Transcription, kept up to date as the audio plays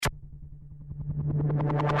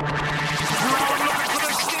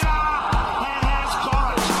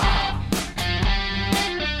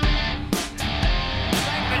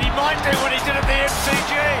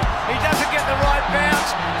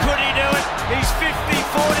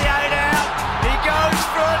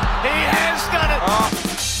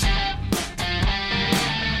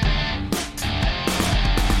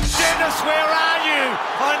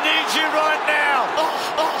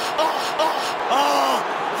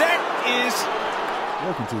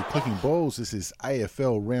Welcome to Clicking Balls. This is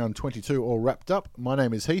AFL Round 22 all wrapped up. My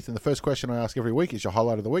name is Heath, and the first question I ask every week is your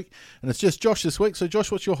highlight of the week. And it's just Josh this week. So,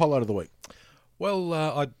 Josh, what's your highlight of the week? Well,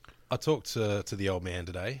 I talked to the old man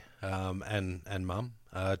today and Mum.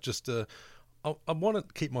 I want to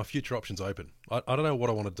keep my future options open. I don't know what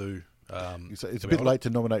I want to do. It's a bit late to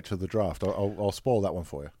nominate to the draft. I'll spoil that one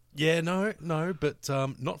for you. Yeah, no, but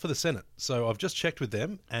not for the Senate. So I've just checked with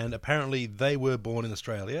them, and apparently they were born in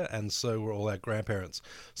Australia, and so were all our grandparents.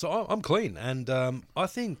 So I'm clean, and I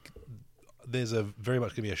think there's very much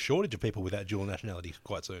going to be a shortage of people without dual nationality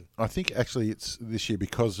quite soon. I think actually it's this year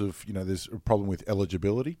because of, there's a problem with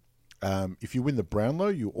eligibility. If you win the Brownlow,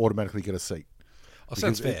 you automatically get a seat. Oh,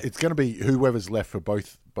 sounds fair. It's going to be whoever's left for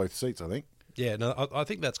both seats, I think. Yeah, no, I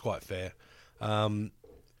think that's quite fair.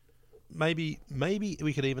 Maybe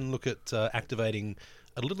we could even look at activating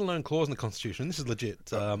a little-known clause in the Constitution. This is legit.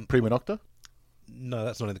 Prima nocta? No,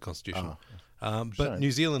 that's not in the Constitution. But shame.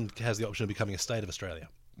 New Zealand has the option of becoming a state of Australia.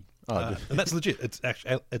 And that's legit. It's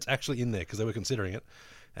actually in there because they were considering it.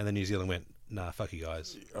 And then New Zealand went, nah, fuck you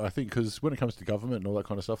guys. I think because when it comes to government and all that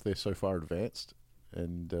kind of stuff, they're so far advanced.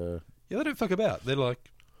 And yeah, they don't fuck about. They're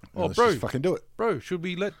like, let's bro, just fucking do it. Bro, should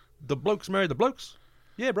we let the blokes marry the blokes?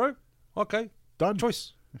 Yeah, bro. Okay. Done.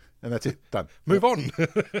 Choice. And that's it. Done. Move on.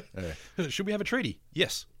 Yeah. Should we have a treaty?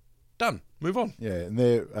 Yes. Done. Move on. Yeah, and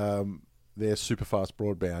they're super fast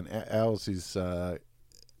broadband. Ours is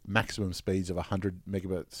maximum speeds of 100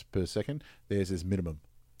 megabits per second. Theirs is minimum.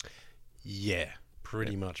 Yeah,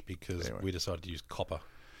 pretty much because we decided to use copper.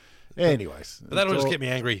 Anyways. But that'll just get me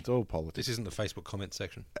angry. It's all politics. This isn't the Facebook comment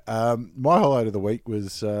section. My highlight of the week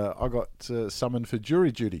was I got summoned for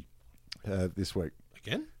jury duty this week.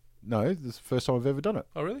 Again? No, this is the first time I've ever done it.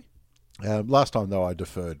 Oh, really? Last time, though, I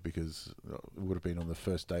deferred because it would have been on the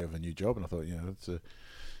first day of a new job, and I thought, it's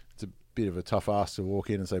a bit of a tough ask to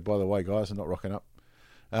walk in and say, by the way, guys, I'm not rocking up.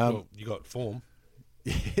 Well, you got form.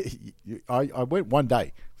 I went one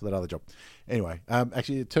day for that other job. Anyway,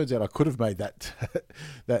 actually, it turns out I could have made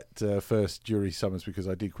that first jury summons because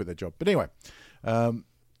I did quit that job. But anyway, I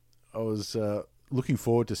was looking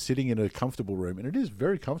forward to sitting in a comfortable room, and it is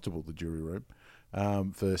very comfortable, the jury room,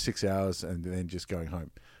 for 6 hours and then just going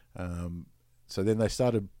home. So then they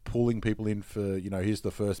started pulling people in for, here's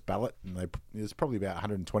the first ballot, and there's probably about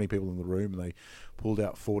 120 people in the room, and they pulled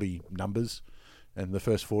out 40 numbers. And the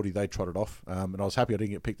first 40, they trotted off. And I was happy I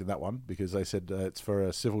didn't get picked in that one because they said it's for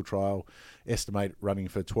a civil trial, estimate running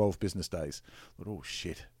for 12 business days. I thought, oh,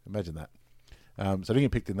 shit. Imagine that. So I didn't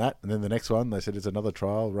get picked in that. And then the next one, they said it's another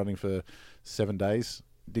trial running for 7 days.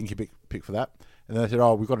 Didn't get picked for that. And then they said,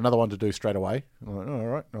 we've got another one to do straight away. I'm like, all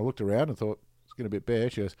right. And I looked around and thought, it's getting a bit bare.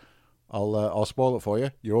 She goes, I'll spoil it for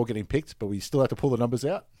you. You're all getting picked, but we still have to pull the numbers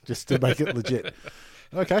out just to make it legit.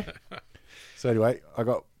 Okay. So anyway, I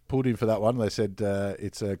got pulled in for that one. They said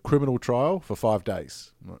it's a criminal trial for 5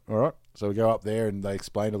 days. All right. So we go up there and they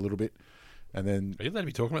explain a little bit. And then... Are you allowed to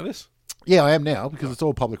be talking about this? Yeah, I am now because it's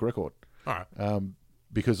all public record. All right.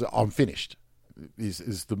 Because I'm finished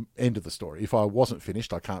is the end of the story. If I wasn't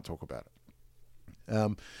finished, I can't talk about it.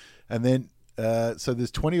 And then, so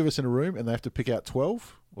there's 20 of us in a room and they have to pick out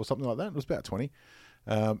 12 or something like that. It was about 20.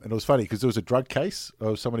 And it was funny because there was a drug case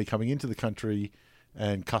of somebody coming into the country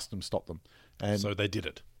and customs stopped them. And so they did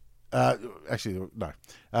it. Actually, no.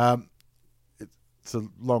 It's a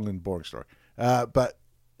long and boring story. But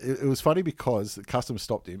it was funny because the customs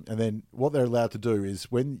stopped him, and then what they're allowed to do is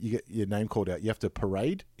when you get your name called out, you have to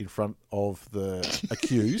parade in front of the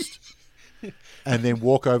accused and then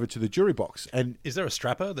walk over to the jury box. And is there a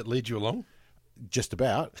strapper that leads you along? Just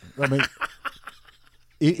about. I mean,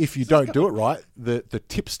 if you don't do it right, the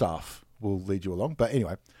tip staff will lead you along. But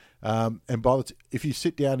anyway, and if you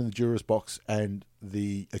sit down in the juror's box and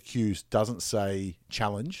the accused doesn't say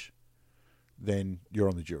challenge, then you're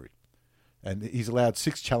on the jury. And he's allowed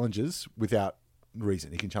 6 challenges without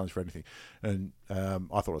reason. He can challenge for anything. And I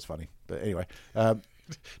thought it was funny. But anyway.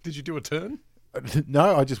 Did you do a turn?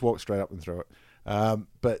 No, I just walked straight up and threw it.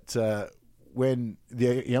 But when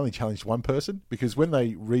he only challenged one person, because when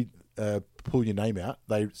they pull your name out,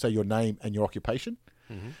 they say your name and your occupation.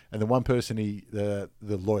 Mm-hmm. And the one person the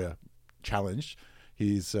lawyer challenged,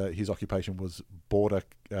 his occupation was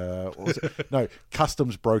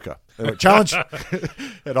customs broker. They went, challenge!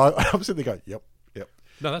 And I'm sitting there going, yep.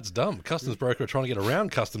 No, that's dumb. Customs broker are trying to get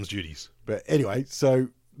around customs duties. But anyway, so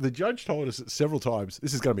the judge told us several times,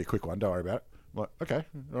 this is going to be a quick one, don't worry about it. I'm like, okay,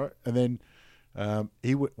 all right. And then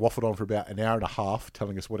he waffled on for about an hour and a half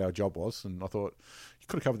telling us what our job was. And I thought, you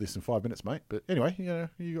could have covered this in 5 minutes, mate. But anyway,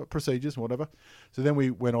 you got procedures and whatever. So then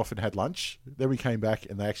we went off and had lunch. Then we came back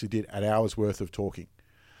and they actually did an hour's worth of talking.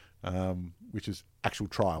 which is actual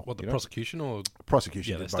trial. What, the prosecution or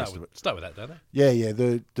prosecution? Yeah, they did most of it. start with that, don't they? Yeah.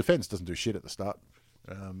 The defence doesn't do shit at the start,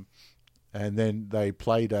 and then they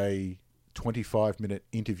played a 25-minute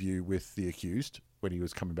interview with the accused when he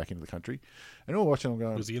was coming back into the country, and all watching, I'm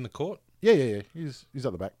going, Was he in the court? Yeah. He's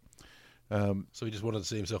at the back. So he just wanted to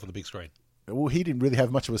see himself on the big screen. Well, he didn't really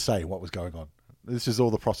have much of a say in what was going on. This is all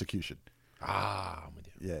the prosecution. I'm with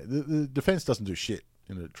you. Yeah, the defence doesn't do shit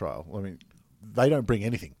in a trial. I mean, they don't bring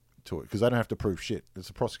anything to it because they don't have to prove shit. It's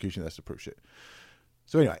the prosecution that has to prove shit.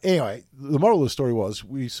 So anyway, the moral of the story was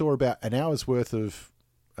we saw about an hour's worth of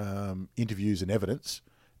interviews and evidence,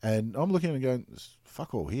 and I'm looking at it and going,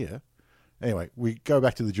 fuck all here. Anyway, we go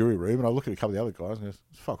back to the jury room, and I look at a couple of the other guys, and it's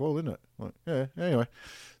fuck all, isn't it? Like, yeah, anyway.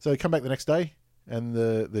 So we come back the next day, and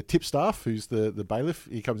the tip staff, who's the bailiff,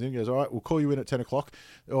 he comes in and goes, all right, we'll call you in at 10 o'clock,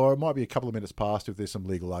 or it might be a couple of minutes past if there's some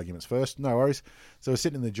legal arguments first. No worries. So we're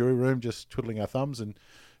sitting in the jury room just twiddling our thumbs, and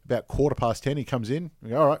about 10:15, he comes in. We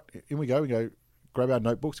go, all right, in we go. We go, grab our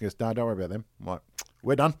notebooks, and he goes, no, don't worry about them. I'm like,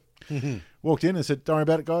 we're done. Walked in and said, don't worry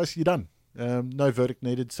about it, guys, you're done. No verdict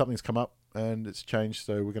needed, something's come up, and it's changed,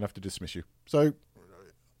 so we're going to have to dismiss you. So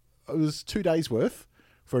it was 2 days' worth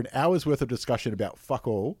for an hour's worth of discussion about fuck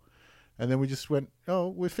all, and then we just went, oh,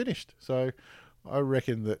 we're finished. So I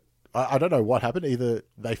reckon that, I don't know what happened. Either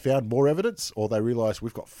they found more evidence or they realised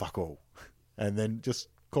we've got fuck all, and then just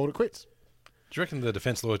called it quits. Do you reckon the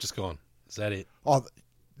defence lawyer just gone, is that it? Oh,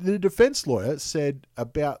 the defence lawyer said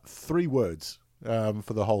about 3 words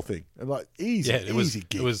for the whole thing. And like, easy gig.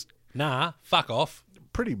 It was, nah, fuck off.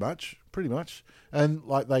 Pretty much. And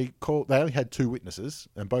like they only had 2 witnesses,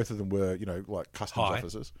 and both of them were, like customs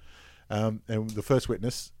officers. And the first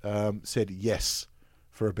witness said yes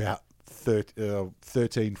for about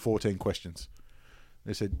 13, 14 questions.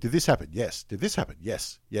 They said, did this happen? Yes. Did this happen?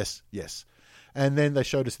 Yes. And then they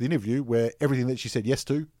showed us the interview where everything that she said yes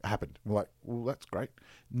to happened. We're like, well, that's great.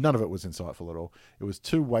 None of it was insightful at all. It was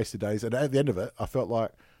 2 wasted days. And at the end of it, I felt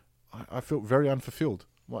like I felt very unfulfilled.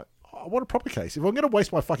 I'm like, I want a proper case. If I'm going to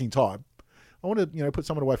waste my fucking time, I want to, put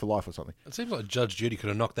someone away for life or something. It seems like Judge Judy could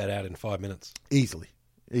have knocked that out in 5 minutes. Easily.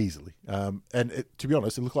 And to be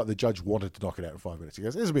honest, it looked like the judge wanted to knock it out in 5 minutes. He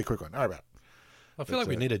goes, this will be a quick one. Don't worry about it. I feel like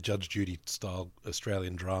we need a Judge Judy style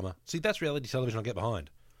Australian drama. See, that's reality television I'll get behind.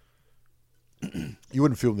 You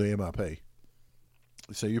wouldn't film the MRP.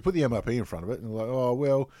 So you put the MRP in front of it and like, oh,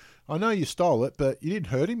 well, I know you stole it, but you didn't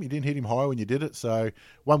hurt him. You didn't hit him high when you did it. So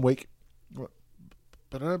 1 week,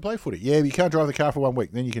 but I don't play footy. Yeah, but you can't drive the car for 1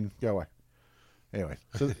 week. Then you can go away. Anyway,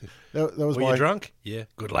 so that was Were you drunk? Yeah,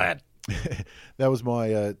 good lad. That was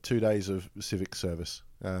my 2 days of civic service.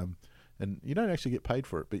 And you don't actually get paid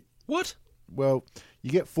for it. But what? Well,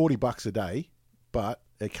 you get $40 a day, but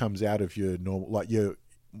it comes out of your normal, like your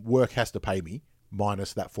work has to pay me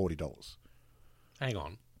minus that $40. Hang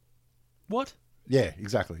on. What? Yeah,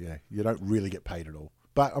 exactly. Yeah. You don't really get paid at all.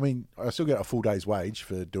 But, I mean, I still get a full day's wage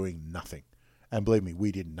for doing nothing. And believe me,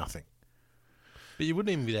 we did nothing. But you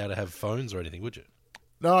wouldn't even be able to have phones or anything, would you?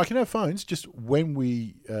 No, I can have phones. Just when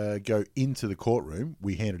we go into the courtroom,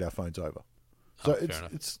 we handed our phones over. So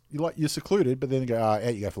it's you're secluded, but then you go,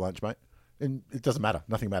 out you go for lunch, mate. And it doesn't matter.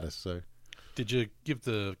 Nothing matters. So, did you give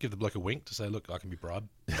the bloke a wink to say, look, I can be bribed?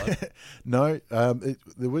 No.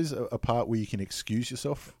 There was a part where you can excuse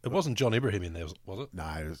yourself. It wasn't John Ibrahim in there, was it? No,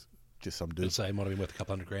 it was just some dude. I'd say it might have been worth a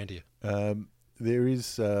couple $100,000 to you. There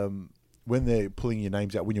is, when they're pulling your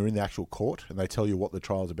names out, when you're in the actual court and they tell you what the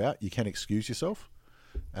trial's about, you can excuse yourself.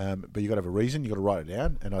 But you've got to have a reason. You've got to write it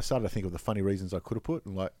down. And I started to think of the funny reasons I could have put.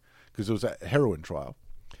 And because it was a heroin trial.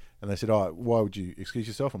 And they said, oh, why would you excuse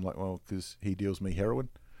yourself? I'm like, well, because he deals me heroin.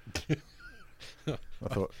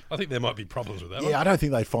 I think there might be problems with that one. Yeah, I don't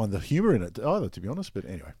think they'd find the humour in it either, to be honest. But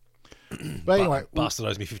anyway. Bastard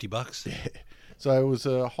owes me $50. Yeah. So it was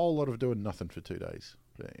a whole lot of doing nothing for 2 days.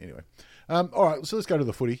 But anyway. All right, so let's go to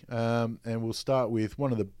the footy. And we'll start with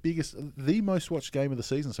one of the most watched game of the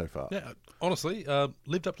season so far. Yeah, honestly,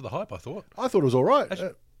 lived up to the hype, I thought. I thought it was all right.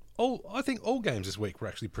 Actually, I think all games this week were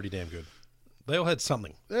actually pretty damn good. They all had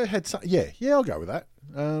something. Yeah, I'll go with that.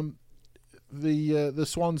 The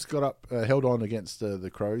Swans got up, held on against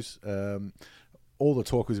the Crows. All the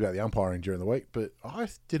talk was about the umpiring during the week, but I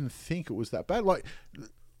didn't think it was that bad. Like,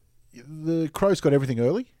 the Crows got everything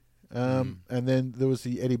early, and then there was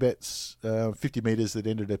the Eddie Betts 50 metres that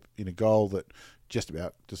ended up in a goal that just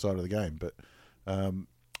about decided the game. But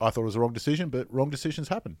I thought it was a wrong decision, but wrong decisions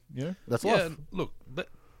happen. That's life. Yeah, look,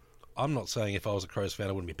 I'm not saying if I was a Crows fan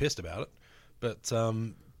I wouldn't be pissed about it. But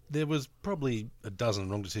there was probably a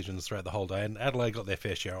dozen wrong decisions throughout the whole day, and Adelaide got their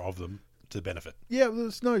fair share of them to benefit. Yeah,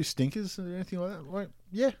 there's no stinkers or anything like that. Like,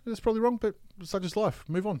 yeah, it's probably wrong, but such is life.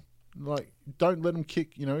 Move on. Like, don't let them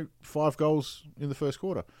kick, 5 goals in the first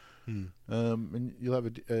quarter. And you'll have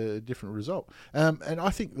a different result. And I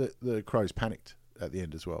think that the Crows panicked at the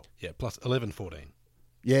end as well. Yeah, plus 11-14.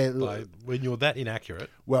 Yeah. Like, when you're that inaccurate.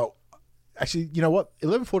 Well, actually, you know what?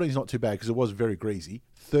 11-14 is not too bad because it was very greasy.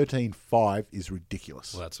 13-5 is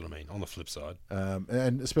ridiculous. Well, that's what I mean. On the flip side.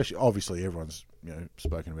 And especially, obviously, everyone's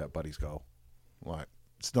spoken about Buddy's goal. Like,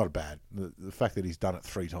 it's not bad. The fact that he's done it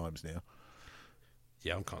 3 times now.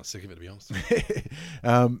 Yeah, I'm kind of sick of it, to be honest.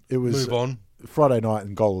 It was Move on. Friday night,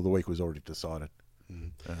 and goal of the week was already decided.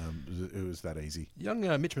 It was that easy. Young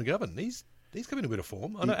Mitch McGovern, he's come in a bit of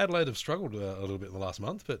form. I know Adelaide have struggled a little bit in the last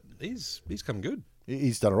month, but he's come good.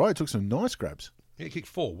 He's done all right. He took some nice grabs. He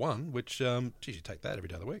kicked 4-1, which, geez, you take that every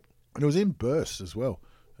day of the week. And it was in bursts as well.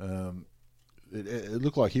 It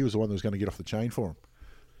looked like he was the one that was going to get off the chain for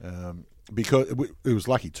him. Because it was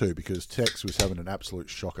lucky too, because Tex was having an absolute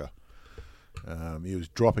shocker. He was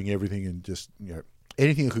dropping everything and just,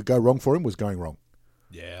 anything that could go wrong for him was going wrong.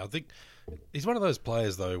 Yeah, I think he's one of those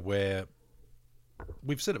players, though, where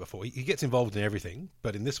we've said it before. He gets involved in everything,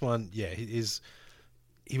 but in this one, yeah, he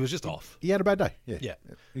was just off. He had a bad day. Yeah.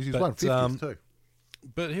 He was 150th too.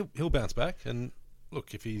 But he'll bounce back. And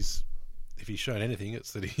look, if he's shown anything,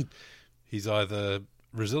 it's that he's either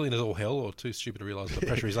resilient as all hell or too stupid to realise the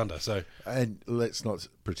pressure he's under. So, and let's not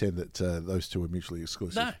pretend that those two are mutually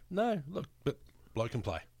exclusive. No. Look, but bloke can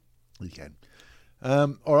play. He can.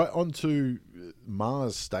 All right, on to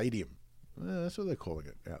Mars Stadium. That's what they're calling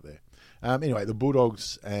it out there. Anyway, the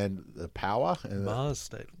Bulldogs and the Power. And Mars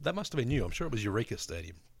Stadium. That must have been new. I'm sure it was Eureka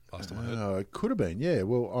Stadium last time I heard. It could have been, yeah.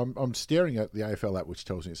 Well, I'm staring at the AFL app, which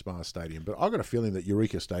tells me it's Mars Stadium, but I've got a feeling that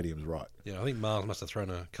Eureka Stadium's right. Yeah, I think Mars must have thrown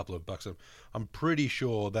a couple of bucks. I'm pretty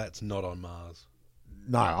sure that's not on Mars.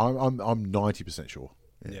 No, I'm 90% sure.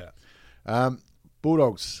 Yeah.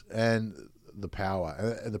 Bulldogs and the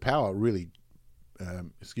Power. And the Power really,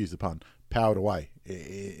 excuse the pun, powered away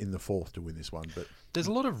in the fourth to win this one. But there's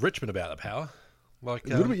a lot of Richmond about the Power. Like a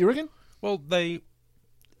little bit, you reckon? Well,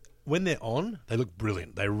 when they're on, they look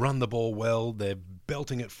brilliant. They run the ball well. They're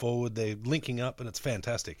belting it forward. They're linking up, and it's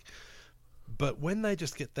fantastic. But when they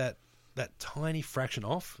just get that tiny fraction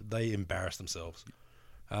off, they embarrass themselves.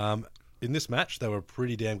 In this match, they were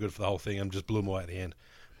pretty damn good for the whole thing and just blew them away at the end.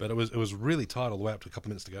 But it was really tight all the way up to a couple of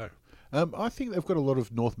minutes to go. I think they've got a lot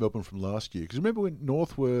of North Melbourne from last year. Because remember when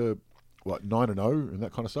North were, 9-0 and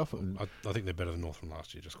that kind of stuff? I think they're better than North from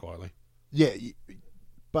last year, just quietly. Yeah,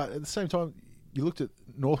 but at the same time, you looked at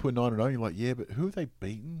North were 9-0, and you're like, yeah, but who have they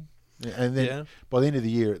beaten? And then by the end of the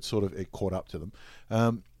year, it caught up to them.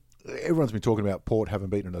 Everyone's been talking about Port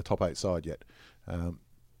haven't beaten a top 8 side yet.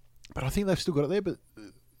 But I think they've still got it there, but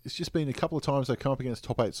it's just been a couple of times they've come up against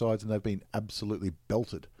top 8 sides and they've been absolutely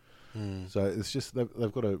belted. So it's just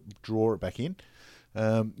they've got to draw it back in.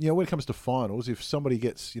 When it comes to finals, if somebody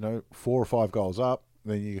gets 4 or 5 goals up,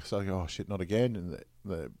 then you say, oh shit, not again, and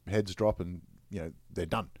the heads drop and they're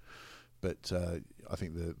done. But I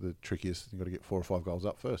think the trick is you've got to get 4 or 5 goals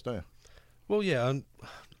up first, don't you? Well, yeah,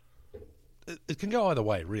 it can go either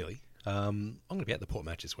way, really. I'm going to be at the Port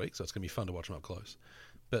match this week, so it's going to be fun to watch them up close.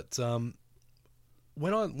 But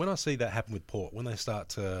when I see that happen with Port, when they start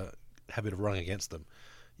to have a bit of running against them,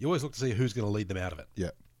 you always look to see who's going to lead them out of it. Yeah.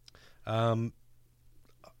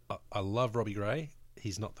 I love Robbie Gray.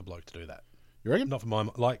 He's not the bloke to do that. You reckon? Not for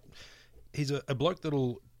my he's a bloke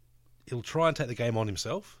he'll try and take the game on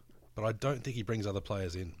himself, but I don't think he brings other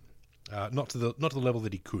players in. Not to the level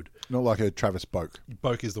that he could. Not like a Travis Boak.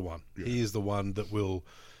 Boak is the one. Yeah. He is the one that will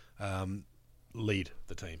lead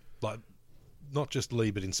the team. Like, not just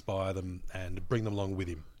lead, but inspire them and bring them along with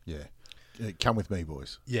him. Yeah. Come with me,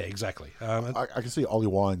 boys. Yeah, exactly. I can see Ollie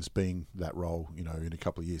Wines being that role, in a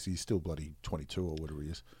couple of years. He's still bloody 22 or whatever he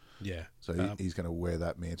is. Yeah. So he's going to wear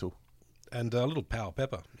that mantle. And a little Power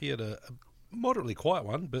Pepper. He had a moderately quiet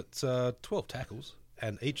one, but 12 tackles,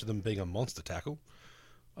 and each of them being a monster tackle.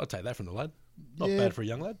 I'll take that from the lad. Not bad for a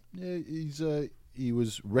young lad. Yeah, he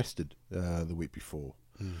was rested the week before.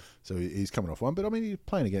 So he's coming off one. But, I mean, he's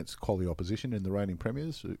playing against quality opposition in the reigning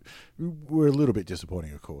premiers. We're a little bit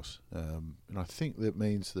disappointing, of course. And I think that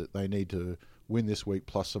means that they need to win this week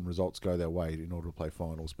plus some results go their way in order to play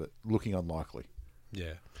finals, but looking unlikely.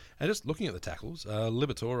 Yeah. And just looking at the tackles,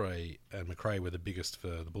 Liberatore and McRae were the biggest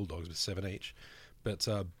for the Bulldogs with 7 each. But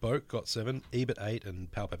Boak got 7, Ebert 8,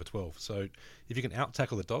 and Palpepper 12. So if you can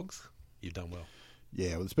out-tackle the Dogs, you've done well.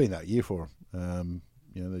 Yeah, well, it's been that year for them.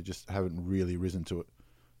 They just haven't really risen to it.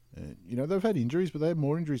 They've had injuries, but they had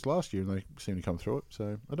more injuries last year, and they seem to come through it.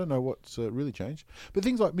 So I don't know what's really changed. But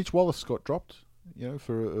things like Mitch Wallace got dropped,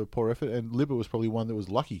 for a poor effort, and Libba was probably one that was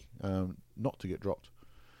lucky not to get dropped.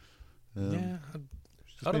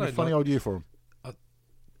 It's I been don't a know, funny like- old year for him.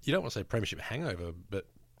 You don't want to say premiership hangover, but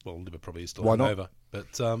Libba probably is still Why not? hungover.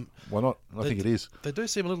 But Why not? I think it is. They do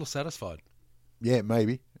seem a little satisfied. Yeah,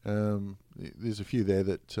 maybe. There's a few there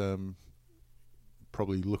that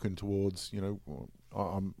probably looking towards.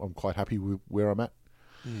 I'm quite happy with where I'm at.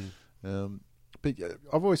 But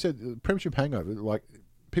I've always said premiership hangover. Like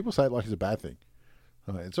people say it like it's a bad thing.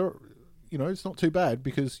 It's not too bad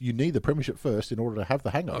because you need the premiership first in order to have the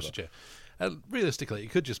hangover. Oh, shit, yeah. Realistically, it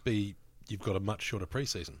could just be you've got a much shorter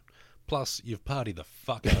preseason. Plus, you've partied the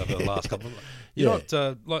fuck out of the last couple of... You're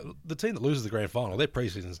not... like, the team that loses the grand final, their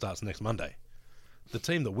preseason starts next Monday. The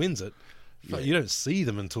team that wins it, you don't see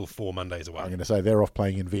them until 4 Mondays away. I'm going to say they're off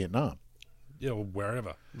playing in Vietnam. Yeah, or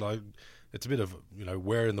wherever. Like, it's a bit of,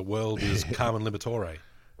 where in the world is Carmen Liberatore?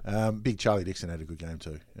 Big Charlie Dixon had a good game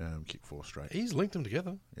too. Kicked 4 straight. He's linked them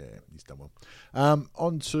together. Yeah, he's done well.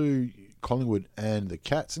 On to Collingwood and the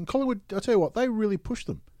Cats. And Collingwood, I'll tell you what, they really pushed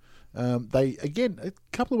them. They, again, a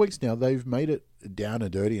couple of weeks now, they've made it down and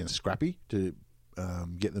dirty and scrappy to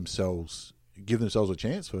give themselves a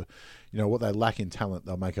chance for, what they lack in talent,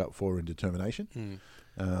 they'll make up for in determination,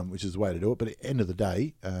 which is the way to do it. But at the end of the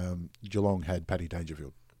day, Geelong had Paddy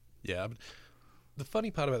Dangerfield. Yeah. The funny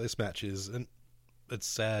part about this match is, and it's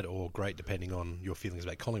sad or great depending on your feelings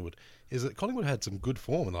about Collingwood, is that Collingwood had some good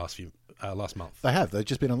form in the last month. They have. They've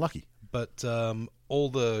just been unlucky. But all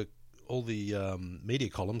the media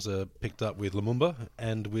columns are picked up with Lumumba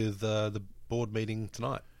and with the board meeting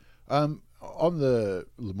tonight. On the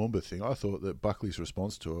Lumumba thing, I thought that Buckley's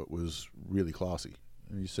response to it was really classy.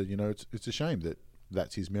 And he said, it's a shame that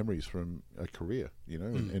that's his memories from a career,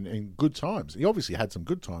 and good times. He obviously had some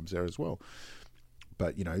good times there as well.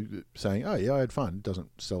 But, saying, oh, yeah, I had fun, doesn't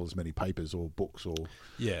sell as many papers or books or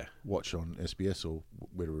watch on SBS or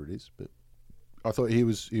whatever it is. But I thought he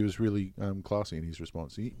was really classy in his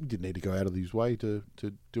response. He didn't need to go out of his way to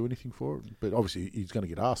do anything for it. But obviously he's going to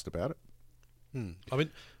get asked about it. I mean,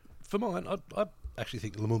 for mine, I actually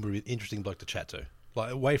think Lumumba would be an interesting bloke to chat to.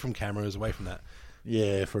 Like, away from cameras, away from that.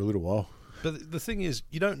 Yeah, for a little while. But the thing is,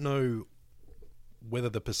 you don't know whether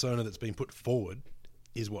the persona that's been put forward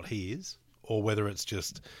is what he is, or whether it's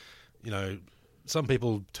just, some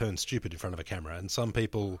people turn stupid in front of a camera, and some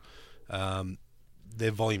people,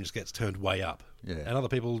 their volume just gets turned way up. Yeah. And other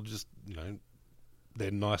people just,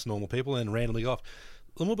 they're nice, normal people and randomly go off.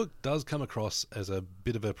 Lumumba does come across as a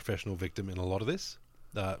bit of a professional victim in a lot of this,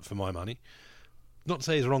 for my money. Not to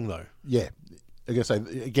say he's wrong, though. Yeah. I guess,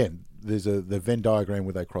 again, there's the Venn diagram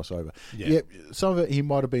where they cross over. Yeah. Some of it he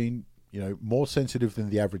might have been, more sensitive than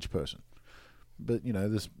the average person. But,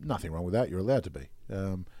 there's nothing wrong with that. You're allowed to be.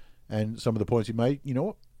 And some of the points he made,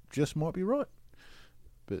 just might be right.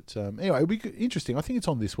 But anyway, it'll be interesting. I think it's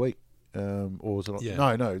on this week. Or is it on?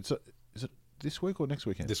 Yeah. No. Is it this week or next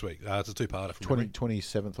weekend? This week. It's a two-parter.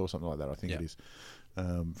 27th or something like that, I think it is.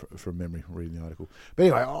 From memory, reading the article. But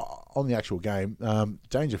anyway, on the actual game,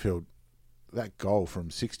 Dangerfield, that goal from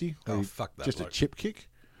 60. Oh, fuck that just bloke. A chip kick.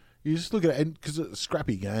 You just look at it, and because it's a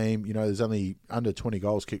scrappy game, there's only under 20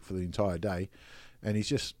 goals kicked for the entire day, and he's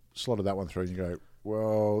just slotted that one through, and you go,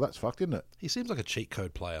 well, that's fucked, isn't it? He seems like a cheat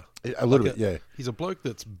code player. A little bit, yeah. He's a bloke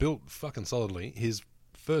that's built fucking solidly. His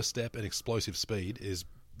first step and explosive speed is,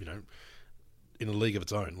 in a league of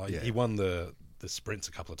its own. Like, he won the sprints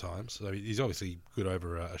a couple of times, so he's obviously good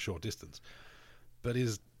over a short distance. But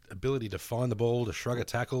his ability to find the ball, to shrug a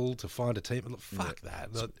tackle, to find a team, fuck that.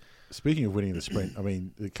 Speaking of winning the sprint, I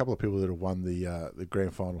mean, a couple of people that have won the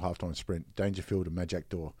grand final halftime sprint, Dangerfield and Majak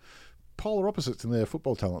Dor, polar opposites in their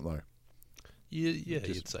football talent, though. Yeah,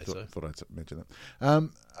 you'd say so. Thought I'd mention that.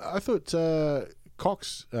 I thought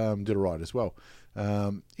Cox did all right as well.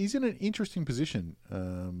 He's in an interesting position.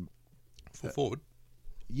 Full forward.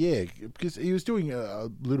 Yeah, because he was doing a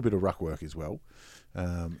little bit of ruck work as well.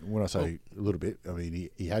 When I say a little bit, I mean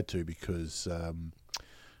he had to because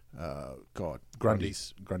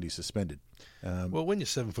Grundy's suspended. Well, when you're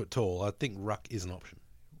 7 foot tall, I think ruck is an option.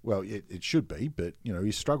 Well, it should be, but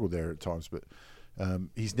he's struggled there at times. But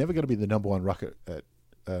he's never going to be the number one ruck at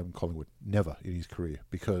Collingwood, never in his career,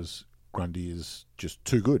 because Grundy is just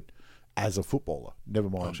too good as a footballer. Never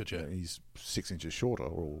mind, he's 6 inches shorter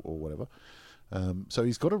or whatever. So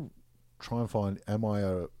he's got to try and find, am I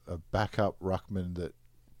a backup ruckman that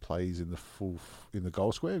plays in the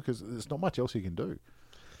goal square? Because there's not much else he can do.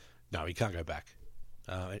 No, he can't go back.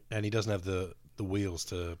 And he doesn't have the wheels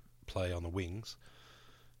to play on the wings.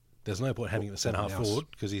 There's no point having him at centre-half forward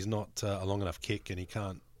because he's not a long enough kick and he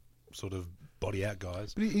can't sort of body out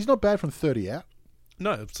guys. But he's not bad from 30 out.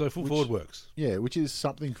 No, so full forward works. Yeah, which is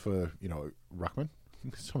something for, ruckman.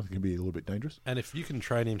 Something can be a little bit dangerous. And if you can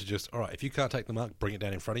train him to just, all right, if you can't take the mark, bring it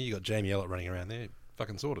down in front of you. You got Jamie Ellett running around there.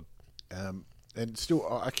 fucking sorted. And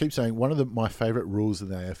still, I keep saying one of my favourite rules in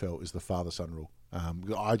the AFL is the father-son rule.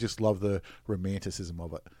 I just love the romanticism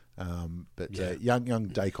of it. But young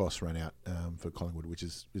Dacos ran out for Collingwood, which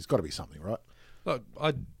is got to be something, right? Look,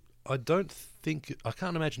 I don't think I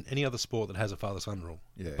can't imagine any other sport that has a father-son rule.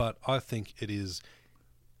 Yeah. But I think it is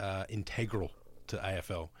integral to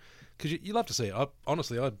AFL because you love to see it.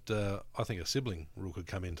 Honestly, I think a sibling rule could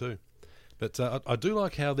come in too. But I do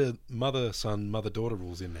like how the mother-son, mother-daughter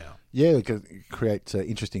rules in now. Yeah, it could create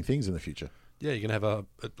interesting things in the future. Yeah, you can have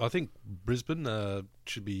I think Brisbane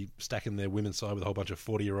should be stacking their women's side with a whole bunch of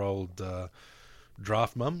 40-year-old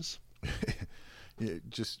draft mums. Yeah,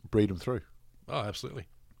 just breed them through. Oh, absolutely.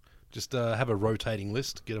 Just have a rotating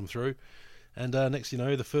list, get them through. And next,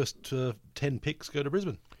 the first 10 picks go to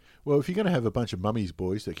Brisbane. Well, if you're going to have a bunch of mummies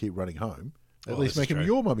boys that keep running home, at least make them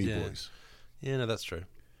your mummy boys. Yeah, no, that's true.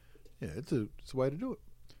 Yeah, it's a way to do it.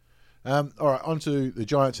 All right, on to the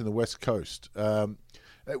Giants in the West Coast.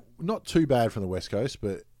 Not too bad from the West Coast,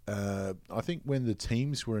 but I think when the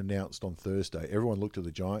teams were announced on Thursday, everyone looked at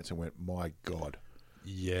the Giants and went, my God.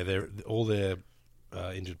 Yeah, all their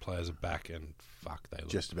injured players are back, and fuck, they look...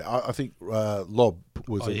 Just about. I think Lob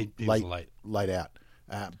was late out,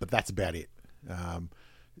 but that's about it.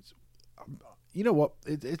 You know what?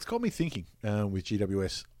 It's got me thinking with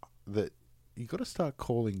GWS that you've got to start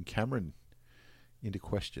calling Cameron into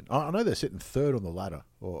question. I know they're sitting third on the ladder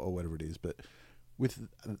or whatever it is, but with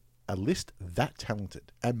a list that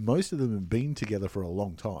talented, and most of them have been together for a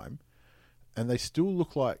long time, and they still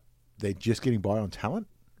look like they're just getting by on talent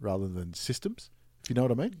rather than systems, if you know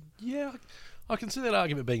what I mean? Yeah, I can see that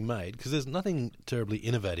argument being made because there's nothing terribly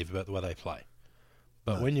innovative about the way they play.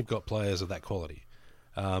 But when you've got players of that quality,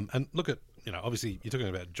 and look at, obviously you're talking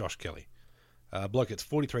about Josh Kelly. Bloke gets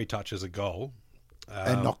 43 touches, a goal.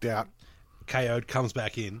 And knocked out. KO'd, comes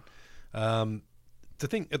back in. To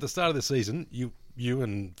think at the start of the season, you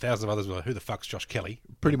and thousands of others were like, who the fuck's Josh Kelly?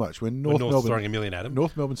 Pretty much. When North's Melbourne throwing a million at him.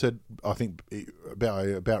 North Melbourne said, I think,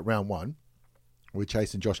 about round one, we're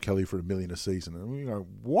chasing Josh Kelly for $1 million a season. And we go,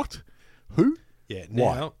 what? Who? Yeah,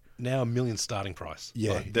 Why? Now $1 million starting price.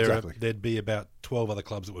 Yeah, exactly. There'd be about 12 other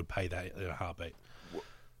clubs that would pay that in a heartbeat.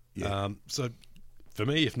 Yeah. So for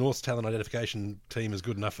me, if North's talent identification team is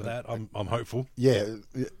good enough for that, I'm hopeful. Yeah,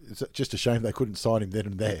 it's just a shame they couldn't sign him then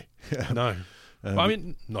and there. No. I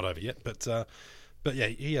mean, not over yet, but yeah,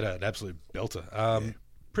 he had an absolute belter.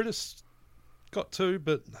 Prentice got 2,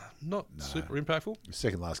 but not super impactful.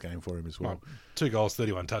 Second last game for him as well. 2 goals,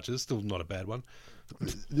 31 touches, still not a bad one.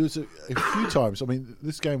 There was a few times, I mean,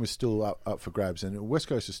 this game was still up for grabs, and West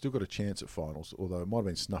Coast has still got a chance at finals, although it might have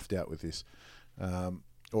been snuffed out with this.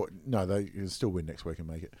 Or no, they can still win next week and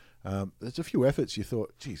make it. There's a few efforts you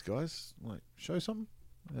thought, geez, guys, show something.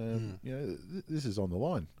 This is on the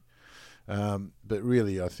line. But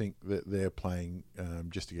really, I think that they're playing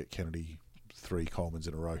just to get Kennedy 3 Colemans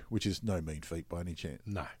in a row, which is no mean feat by any chance.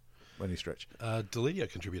 No. By any stretch. Delidio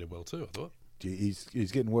contributed well too, I thought.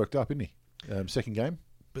 He's getting worked up, isn't he? Second game.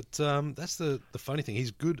 But that's the funny thing.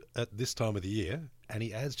 He's good at this time of the year, and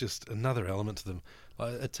he adds just another element to them.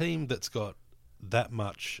 A team that's got that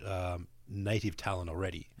much native talent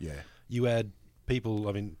already. Yeah. You add people,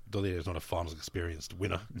 I mean, Dolitto's not a finals experienced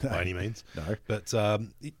winner by any means. No. But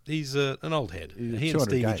he's an old head. He and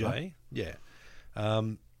Stevie J. Yeah.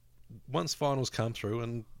 Once finals come through,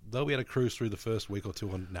 and they'll be able to cruise through the first week or two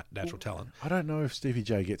on natural talent. I don't know if Stevie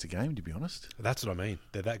J gets a game, to be honest. That's what I mean.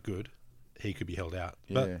 They're that good. He could be held out.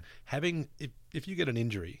 Yeah. But if you get an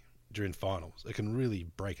injury during finals, it can really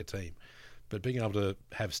break a team. But being able to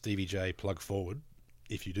have Stevie J plug forward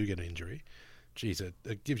if you do get an injury, geez,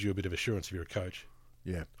 it gives you a bit of assurance if you're a coach.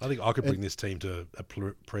 Yeah. I think I could bring this team to a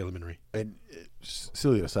preliminary. And it's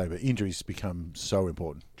silly to say, but injuries become so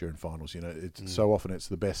important during finals. It's so often it's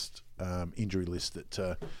the best injury list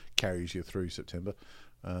that carries you through September.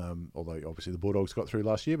 Although obviously the Bulldogs got through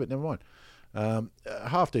last year, but never mind.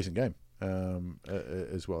 Half decent game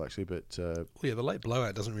as well, actually. But the late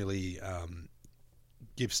blowout doesn't really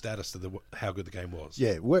give status to how good the game was.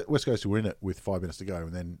 Yeah, West Coast were in it with 5 minutes to go,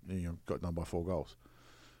 and then got done by 4 goals.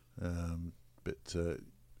 But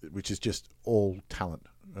which is just all talent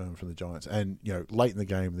from the Giants, and late in the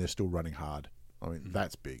game they're still running hard. I mean,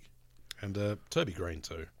 that's big. And Toby Green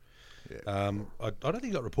too. Yeah. I don't think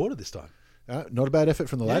he got reported this time. Not a bad effort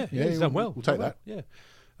from the lad. Yeah, he's done well. We'll take that. Yeah.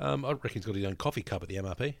 I reckon he's got his own coffee cup at the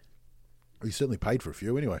MRP. He certainly paid for a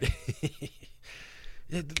few anyway.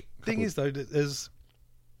 Yeah. The thing is, though,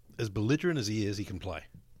 as belligerent as he is, he can play.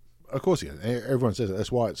 Of course he can. Everyone says it.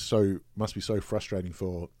 That's why must be so frustrating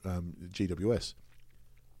for GWS.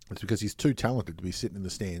 It's because he's too talented to be sitting in the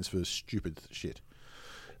stands for stupid shit.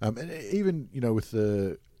 And even, with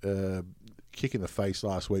the kick in the face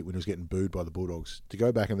last week when he was getting booed by the Bulldogs, to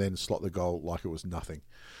go back and then slot the goal like it was nothing.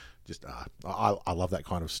 Just, I love that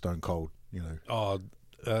kind of stone cold,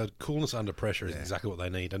 Coolness under pressure is exactly what they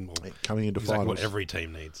need. And coming into exactly finals. what every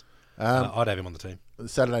team needs. I'd have him on the team.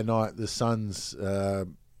 Saturday night, the Suns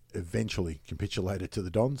eventually capitulated to the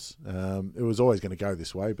Dons. It was always going to go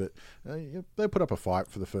this way, but they put up a fight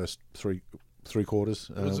for the first three quarters,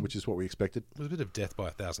 which is what we expected. It was a bit of death by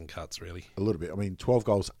 1,000 cuts, really. A little bit. I mean, 12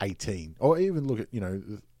 goals, 18. Or even look at,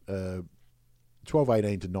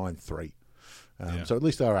 12-18 to 9-3. So at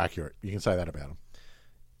least they were accurate. You can say that about them.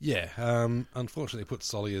 Yeah. Unfortunately, put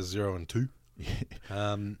Solly as 0 and 2.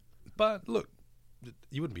 But look,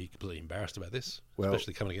 you wouldn't be completely embarrassed about this,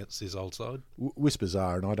 especially coming against his old side. Whispers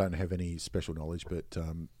are, and I don't have any special knowledge, but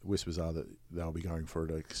whispers are that they'll be going for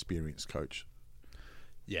an experienced coach.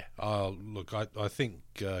 Yeah. Look, I think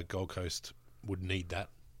Gold Coast would need that.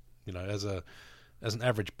 As an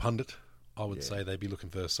average pundit, I would say they'd be looking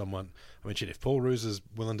for someone. I mean, shit, if Paul Roos is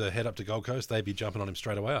willing to head up to Gold Coast, they'd be jumping on him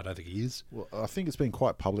straight away. I don't think he is. Well, I think it's been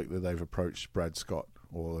quite public that they've approached Brad Scott,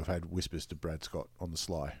 or they've had whispers to Brad Scott on the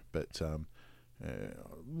sly. But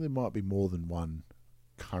there might be more than one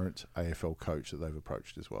current AFL coach that they've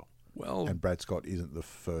approached as well. And Brad Scott isn't the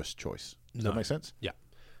first choice. Does that make sense? Yeah.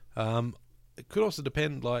 It could also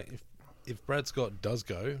depend, like, if Brad Scott does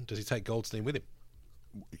go, does he take Goldstein with him?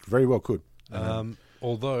 Very well could.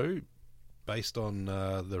 Although, based on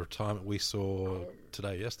the retirement we saw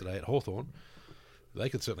yesterday at Hawthorn, they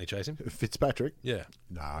could certainly chase him. Fitzpatrick? Yeah.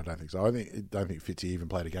 No, I don't think so. I don't think Fitzy even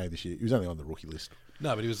played a game this year. He was only on the rookie list.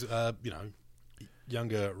 No, but he was,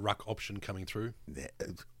 younger ruck option coming through.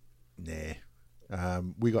 Nah.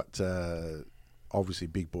 We got, obviously,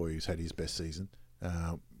 Big Boy, who's had his best season.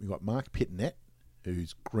 We got Mark Pitnet,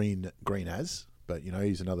 who's green as, but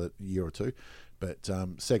he's another year or two. But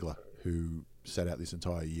Segler, who sat out this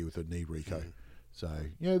entire year with a knee reco. So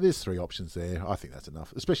there's three options there. I think that's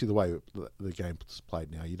enough, especially the way the game's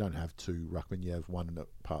played now. You don't have two ruckmen; you have one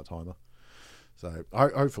part timer. So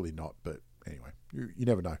hopefully not. But anyway, you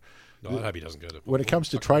never know. No, I hope he doesn't go to. When it comes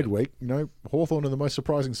to trade week, Hawthorn are the most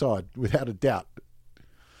surprising side, without a doubt.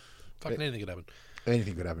 Fucking anything could happen.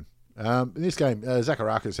 Anything could happen. In this game,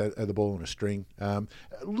 Zacharakis had the ball on a string. A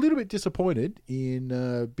little bit disappointed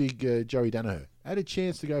in big Joey Danaher. Had a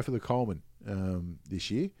chance to go for the Coleman this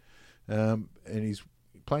year. And he's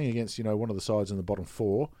playing against, one of the sides in the bottom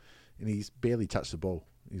four, and he's barely touched the ball.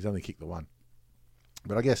 He's only kicked the one.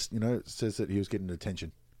 But I guess, it says that he was getting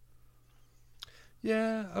attention.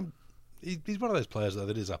 Yeah, he's one of those players, though,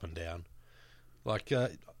 that is up and down. Like,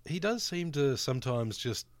 he does seem to sometimes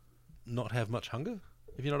just not have much hunger,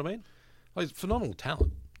 if you know what I mean. Like, he's phenomenal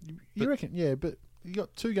talent. You reckon? Yeah, but you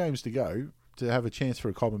got 2 games to go to have a chance for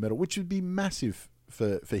a Coleman medal, which would be massive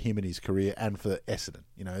for him in his career and for Essendon.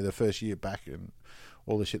 The first year back and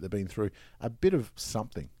all the shit they've been through. A bit of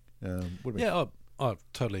something. Yeah, I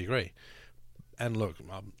totally agree. And look,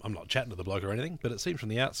 I'm not chatting to the bloke or anything, but it seems from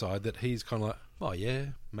the outside that he's kind of like, oh yeah,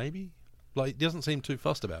 maybe. Like, he doesn't seem too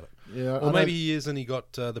fussed about it. Yeah, or maybe he is and he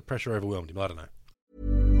got the pressure overwhelmed him. I don't know.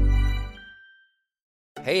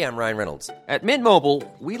 Hey, I'm Ryan Reynolds. At Mint Mobile,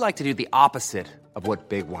 we like to do the opposite of what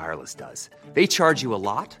Big Wireless does. They charge you a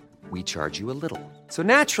lot. We charge you a little. So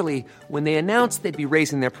naturally, when they announced they'd be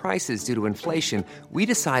raising their prices due to inflation, we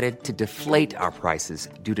decided to deflate our prices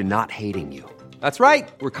due to not hating you. That's right.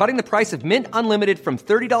 We're cutting the price of Mint Unlimited from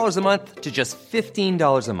 $30 a month to just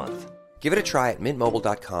 $15 a month. Give it a try at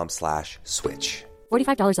mintmobile.com/switch.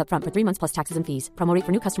 $45 up front for 3 months plus taxes and fees. Promo rate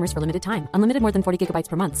for new customers for limited time. Unlimited more than 40 gigabytes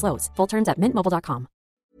per month. Slows full terms at mintmobile.com.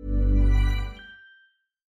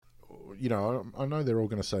 I know they're all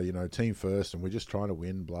going to say, team first, and we're just trying to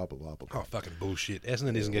win, blah, blah, blah, blah. Oh, fucking bullshit.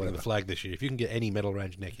 Essendon isn't getting the flag this year. If you can get any medal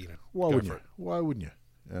range neck, Why wouldn't you?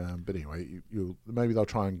 But anyway, maybe they'll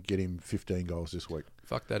try and get him 15 goals this week.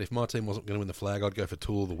 Fuck that. If my team wasn't going to win the flag, I'd go for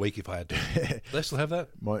Tool of the Week if I had to. Do they still have that?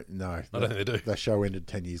 No. I don't think they do. That show ended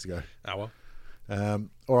 10 years ago. Oh, well.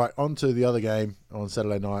 All right, on to the other game on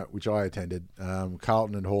Saturday night, which I attended,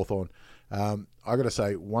 Carlton and Hawthorn. I got to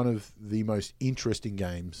say, one of the most interesting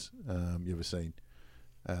games you've ever seen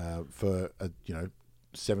for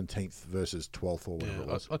 17th versus 12th or whatever it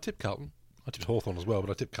was. I tipped Carlton. I tipped Hawthorn as well, but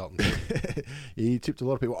I tipped Carlton. He tipped a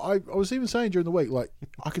lot of people. I was even saying during the week, like,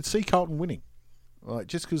 I could see Carlton winning, like,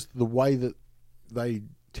 just because the way that they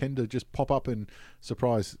tend to just pop up and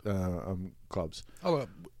surprise clubs. Oh,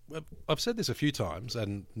 I've said this a few times,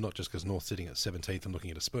 and not just because North's sitting at 17th and looking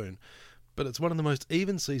at a spoon, but it's one of the most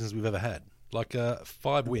even seasons we've ever had. Like,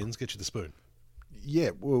 5 wins get you the spoon. Yeah,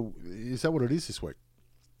 well, is that what it is this week?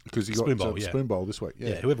 Because you got Spoon Bowl, Spoon Bowl this week.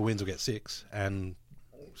 Yeah, whoever wins will get 6, and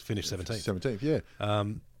finished 17th. 17th, yeah.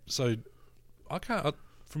 So I can't.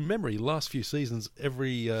 From memory, last few seasons,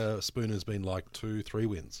 every Spooner's been like 2-3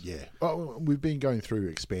 wins. Yeah. Oh, we've been going through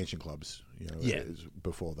expansion clubs, Yeah.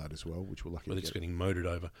 before that as well, which we're lucky But to it's get. getting motored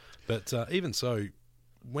over. But even so,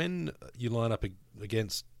 when you line up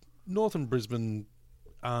against Northern Brisbane,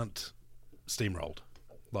 aren't steamrolled.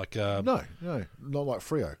 Like No, not like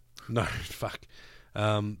Freo. no, fuck.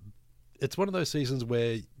 It's one of those seasons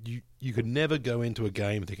where you could never go into a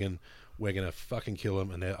game thinking we're going to fucking kill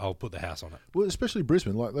them and I'll put the house on it. Well, especially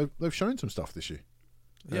Brisbane, like they've shown some stuff this year.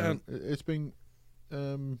 Yeah. It's been.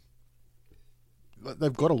 They've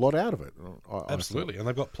got a lot out of it. I Absolutely, and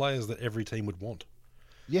they've got players that every team would want.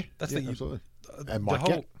 Yeah, That's absolutely. And the Mike whole,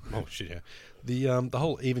 Gatt. oh shit, yeah. The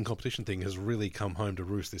whole even competition thing has really come home to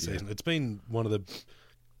roost this season. It's been one of the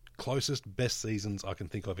closest, best seasons I can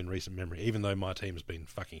think of in recent memory. Even though my team's been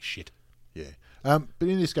fucking shit. Yeah, but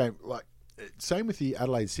in this game, like same with the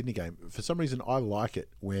Adelaide Sydney game. For some reason, I like it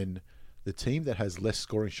when the team that has less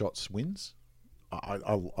scoring shots wins. I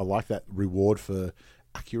like that reward for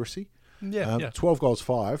accuracy. Yeah, yeah. 12 goals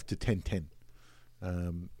 5 to 10-10.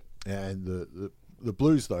 And the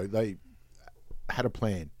Blues though, they had a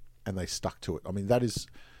plan and they stuck to it. I mean, that is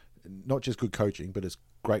not just good coaching, but it's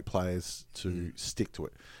great players to stick to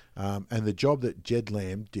it. And the job that Jed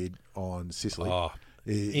Lamb did on Sicily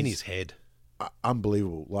is in his head.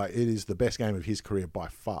 Unbelievable. Like, it is the best game of his career by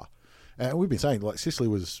far. And we've been saying, like, Sicily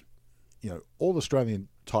was, all Australian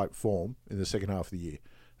type form in the second half of the year.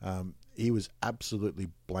 He was absolutely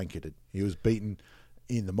blanketed. He was beaten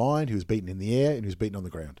in the mind, he was beaten in the air, and he was beaten on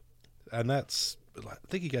the ground. And that's, I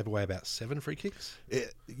think he gave away about 7 free kicks.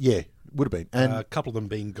 Yeah, would have been. And a couple of them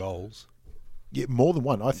being goals. Yeah, more than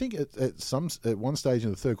one. I think at one stage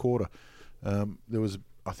in the third quarter, there was,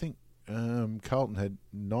 I think, Carlton had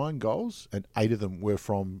 9 goals and 8 of them were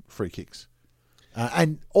from free kicks.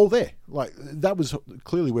 And all there. Like, that was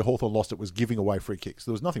clearly where Hawthorn lost it, was giving away free kicks.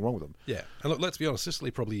 There was nothing wrong with them. Yeah. And look, let's be honest,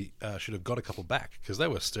 Sicily probably should have got a couple back because they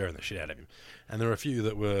were stirring the shit out of him. And there were a few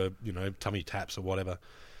that were, tummy taps or whatever.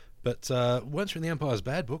 But once you're in the umpire's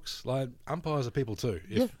bad books, like, umpires are people too.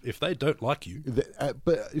 If they don't like you...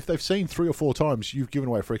 But if they've seen 3 or 4 times you've given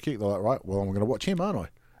away a free kick, they're like, right, well, I'm going to watch him, aren't I?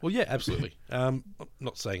 Well, yeah, absolutely. I'm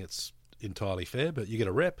not saying it's entirely fair, but you get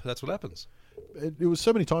a rep, that's what happens. It was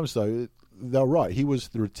so many times, though, they were right. He was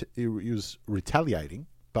retaliating,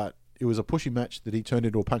 but it was a pushing match that he turned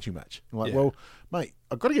into a punching match. I'm like, well, mate,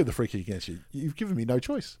 I've got to give the free kick against you. You've given me no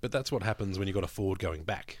choice. But that's what happens when you've got a forward going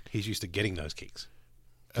back. He's used to getting those kicks.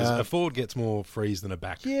 Because a forward gets more frees than a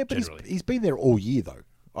back, yeah, but generally. he's been there all year, though.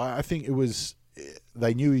 I think it was...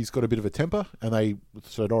 They knew he's got a bit of a temper, and they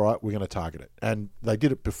said, all right, we're going to target it. And they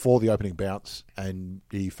did it before the opening bounce, and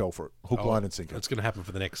he fell for it. Hook, line, and sinker. It's going to happen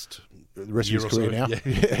for the next the rest year of his career or so.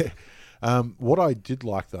 now. Yeah. What I did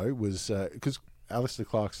like, though, was... Because Alistair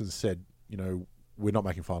Clarkson said, we're not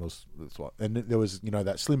making finals. That's what. And there was,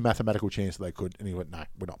 that slim mathematical chance that they could, and he went, no,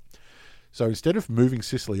 we're not. So instead of moving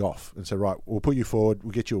Sicily off and said, right, we'll put you forward,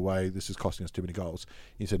 we'll get you away, this is costing us too many goals,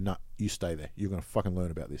 he said, no, you stay there. You're going to fucking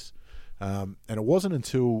learn about this. And it wasn't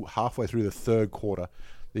until halfway through the third quarter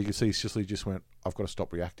that you could see Sicily just went, I've got to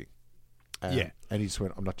stop reacting. And he just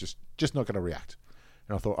went, I'm not just not going to react.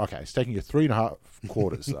 And I thought, okay, it's taking you 3.5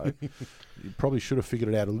 quarters, though. You probably should have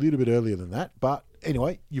figured it out a little bit earlier than that. But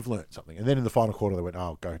anyway, you've learnt something. And then in the final quarter, they went,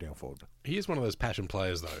 go down forward. He is one of those passion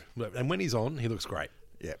players, though. And when he's on, he looks great.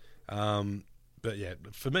 Yeah. But yeah,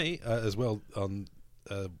 for me as well,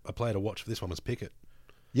 a player to watch for this one was Pickett.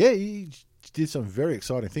 Yeah, he did some very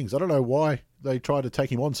exciting things. I don't know why they tried to take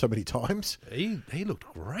him on so many times. He looked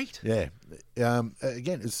great. Yeah.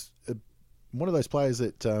 Again, it's one of those players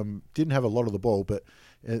that didn't have a lot of the ball, but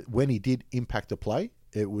when he did impact a play,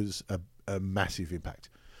 it was a massive impact.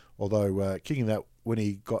 Although kicking that when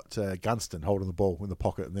he got Gunston holding the ball in the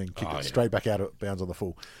pocket and then kicked it straight back out of bounds on the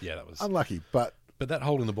full. Yeah, that was unlucky, but that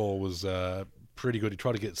holding the ball was pretty good. He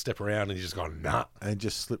tried to step around and he just gone, nah. And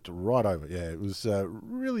just slipped right over. Yeah, it was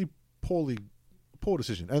really poor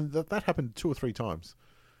decision. And that happened 2 or 3 times.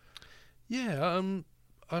 Yeah,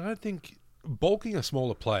 I don't think bulking a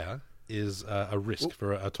smaller player is a risk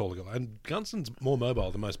for a taller guy. And Gunston's more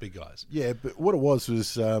mobile than most big guys. Yeah, but what it was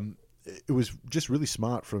it was just really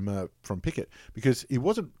smart from Pickett, because he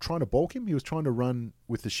wasn't trying to bulk him. He was trying to run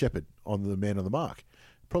with the shepherd on the man on the mark.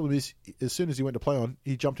 Problem is, as soon as he went to play on,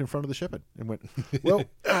 he jumped in front of the shepherd and went, well,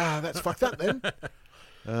 that's fucked up then.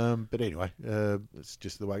 But anyway, it's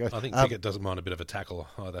just the way it goes. I think Pickett doesn't mind a bit of a tackle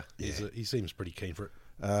either. Yeah. He seems pretty keen for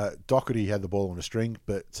it. Doherty had the ball on a string,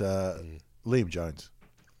 but Liam Jones.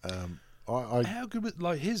 How good was,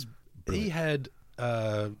 like, he had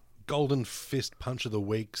golden fist punch of the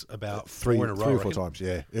weeks about three four in a row. or four times.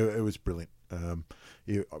 Yeah, it was brilliant.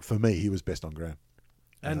 For me, he was best on ground.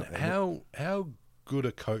 And how good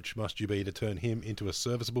a coach must you be to turn him into a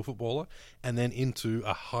serviceable footballer and then into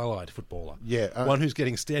a highlight footballer? Yeah, one who's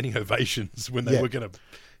getting standing ovations when they were going to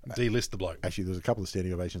delist the bloke. Actually, there's a couple of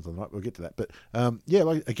standing ovations on the night. We'll get to that. But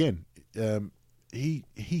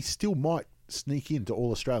he still might sneak into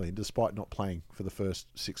All-Australian despite not playing for the first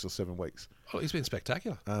 6 or 7 weeks. Oh, he's been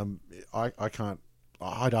spectacular. I can't.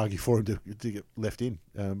 I'd argue for him to get left in,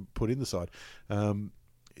 put in the side.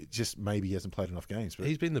 It just maybe he hasn't played enough games. But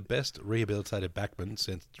he's been the best rehabilitated backman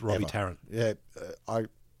since Robbie ever. Tarrant. Yeah, I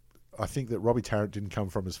think that Robbie Tarrant didn't come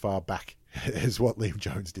from as far back as what Liam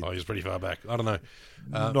Jones did. Oh, he was pretty far back. I don't know.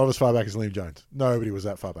 Not as far back as Liam Jones. Nobody was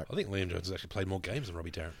that far back. I think Liam Jones has actually played more games than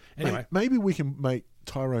Robbie Tarrant. Anyway. Maybe we can make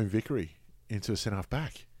Tyrone Vickery into a centre-half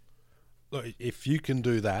back. Look, if you can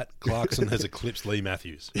do that, Clarkson has eclipsed Lee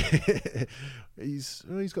Matthews. He's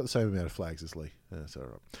got the same amount of flags as Lee. So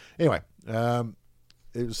right. Anyway,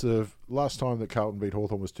 it was the last time that Carlton beat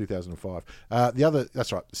Hawthorn was 2005.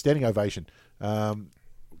 That's right, standing ovation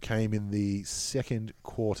came in the second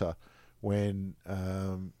quarter when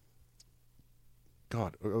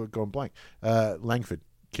gone blank. Langford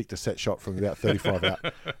kicked a set shot from about 35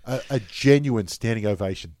 out. A genuine standing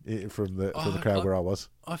ovation from the crowd where I was.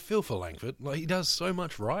 I feel for Langford. Like, he does so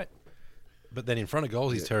much right, but then in front of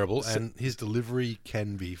goals he's terrible, and his delivery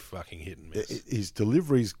can be fucking hit and miss. His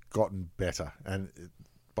delivery's gotten better, and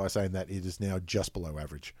by saying that, it is now just below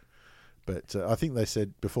average. But I think they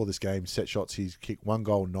said before this game, set shots, he's kicked 1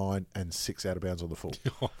 goal, 9, and 6 out of bounds on the full.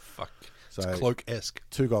 Oh, fuck. So, it's Cloak-esque.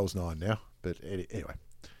 2 goals, 9 now. But anyway.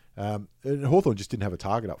 And Hawthorn just didn't have a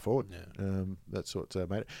target up forward. Yeah. That's what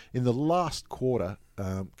made it. In the last quarter,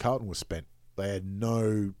 Carlton was spent. They had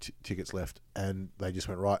no tickets left, and they just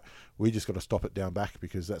went, right, we just got to stop it down back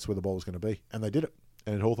because that's where the ball was going to be. And they did it.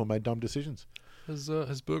 And Hawthorn made dumb decisions.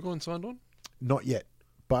 Has Burgoyne signed on? Not yet.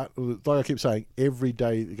 But like I keep saying, every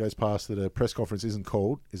day that goes past that a press conference isn't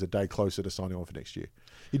called is a day closer to signing on for next year.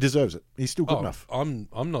 He deserves it. He's still good enough. I'm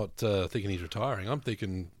not thinking he's retiring. I'm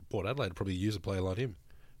thinking Port Adelaide would probably use a player like him.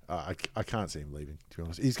 I can't see him leaving, to be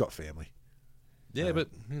honest. He's got family. Yeah, but,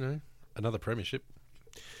 another premiership.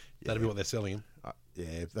 That'd be what they're selling him.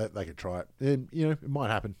 They could try it. And, it might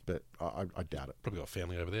happen, but I doubt it. Probably got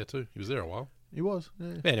family over there too. He was there a while. He was,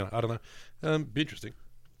 yeah. Anyway, I don't know. Be interesting.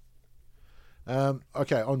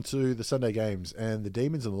 Okay, on to the Sunday games. And the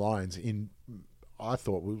Demons and the Lions, I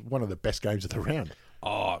thought, was one of the best games of the round.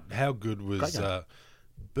 Oh, how good was...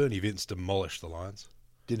 Bernie Vince demolished the Lions.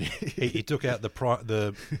 Didn't he? He took out the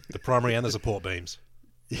primary and the support beams.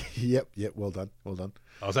 Yep. Well done.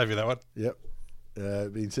 I was happy with that one. Yep.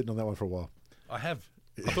 Been sitting on that one for a while. I have.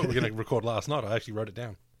 I thought we were going to record last night. I actually wrote it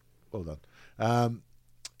down. Well done.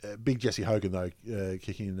 Big Jesse Hogan, though,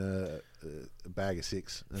 kicking a bag of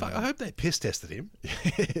 6. Fuck, I hope they piss tested him.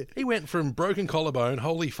 He went from broken collarbone,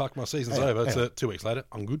 holy fuck, my season's over, to 2 weeks later,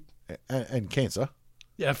 I'm good. And cancer.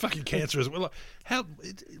 Yeah, fucking cancer as well.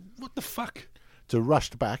 What the fuck? To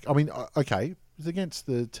rushed back. I mean, okay, it was against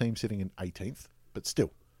the team sitting in 18th, but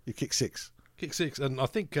still, you kick 6. Kick 6, and I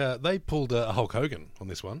think they pulled a Hulk Hogan on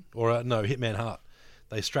this one, or no, Hitman Hart.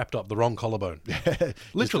 They strapped up the wrong collarbone.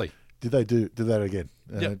 Literally. Did they do that again?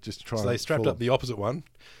 Yep. Just to try. So they strapped up the opposite one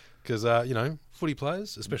because footy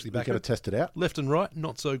players, especially back, got to test it out. Left and right,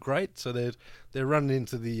 not so great. So they're running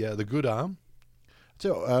into the good arm.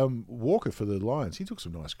 So Walker for the Lions, he took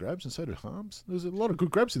some nice grabs, and so did Harms. There was a lot of good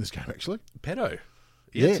grabs in this game, actually. Pedo,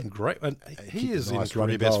 he had some great. And he is in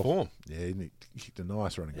career best form. Yeah, he kicked a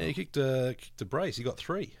nice running goal. He kicked a brace. He got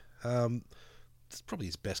 3. It's probably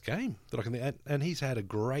his best game that I can think. And he's had a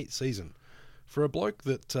great season for a bloke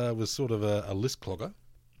that was sort of a list clogger.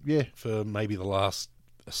 Yeah, for maybe the last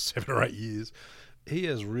 7 or 8 years, he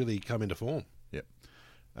has really come into form. Yep.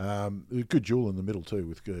 Good duel in the middle too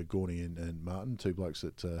with Gorney and Martin, 2 blokes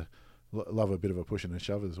that love a bit of a push and a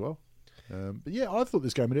shove as well. But yeah, I thought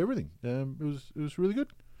this game had everything. It was really good.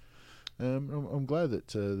 I'm glad that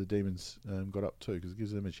the Demons got up too because it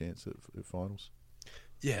gives them a chance at finals.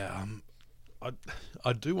 Yeah,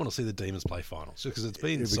 I do want to see the Demons play finals just because it's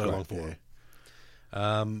been so long for them.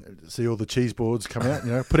 See all the cheese boards come out.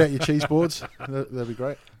 Put out your cheese boards. That'd be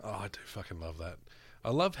great. Oh, I do fucking love that.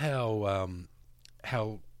 I love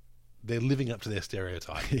how they're living up to their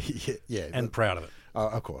stereotype. yeah, and proud of it.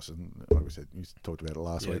 Of course, and like we said, you talked about it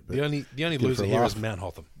last week. But the only loser here is Mount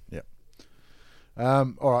Hotham. Yep.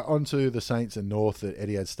 All right, on to the Saints and North at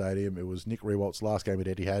Etihad Stadium. It was Nick Riewold's last game at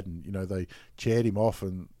Etihad, and they cheered him off,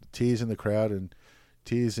 and tears in the crowd and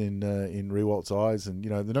tears in Riewold's eyes, and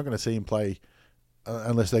they're not going to see him play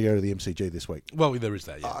unless they go to the MCG this week. Well, there is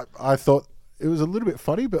that, yeah. I thought it was a little bit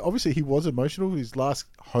funny, but obviously he was emotional, his last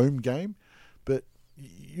home game. But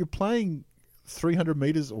you're playing 300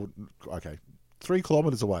 metres, 3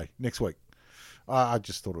 kilometres away next week. I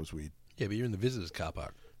just thought it was weird. Yeah, but you're in the visitors' car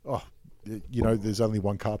park. Oh, there's only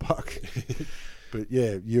one car park. But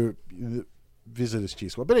yeah, you're the visitors' cheer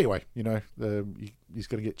squad. But anyway, he's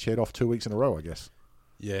going to get cheered off 2 weeks in a row, I guess.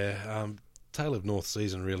 Yeah, tale of North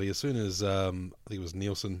season, really. As soon as, I think it was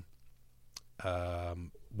Nielsen,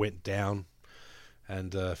 went down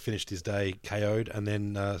and finished his day KO'd, and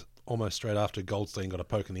then almost straight after, Goldstein got a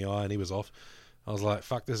poke in the eye and he was off. I was like,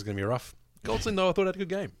 fuck, this is going to be rough. Goldstein, though, I thought had a good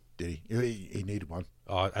game. Did he? He needed one.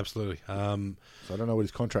 Oh, absolutely. So I don't know what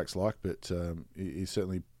his contract's like, but he's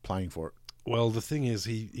certainly playing for it. Well, the thing is,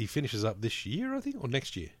 he finishes up this year, I think, or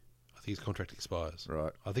next year. I think his contract expires.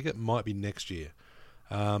 Right. I think it might be next year.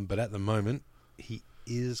 But at the moment, he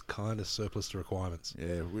is kind of surplus to requirements.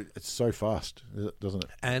 Yeah, it's so fast, doesn't it?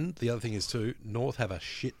 And the other thing is, too, North have a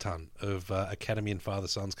shit ton of academy and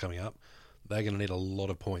father-sons coming up. They're going to need a lot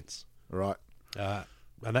of points. Right.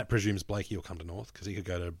 And that presumes Blakey will come to North, because he could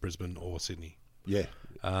go to Brisbane or Sydney. Yeah.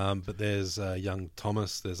 But there's young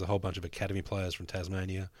Thomas. There's a whole bunch of academy players from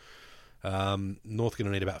Tasmania. North going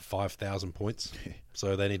to need about 5,000 points.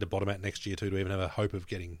 So they need to bottom out next year, too, to even have a hope of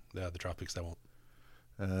getting the draft picks they want.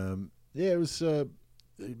 It was.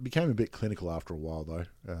 It became a bit clinical after a while, though,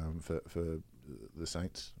 for the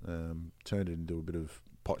Saints. Turned it into a bit of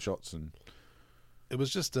pot shots, and it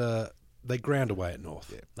was just they ground away at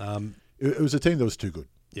North. Yeah. It was a team that was too good.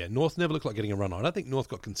 Yeah, North never looked like getting a run on. I don't think North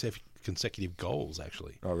got consecutive goals,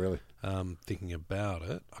 actually. Oh, really? Thinking about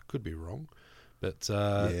it, I could be wrong, but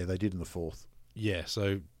yeah, they did in the fourth. Yeah,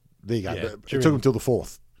 so there you go. Yeah, it took them till the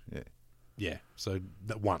fourth. Yeah, yeah. So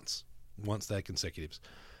that once they had consecutives,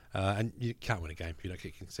 and you can't win a game if you don't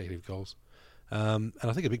get consecutive goals. And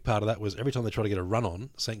I think a big part of that was every time they try to get a run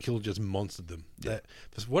on, St Kilda just monstered them. Yeah.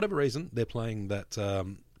 For whatever reason, they're playing that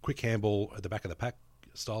quick handball at the back of the pack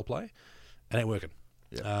style play, and it ain't working.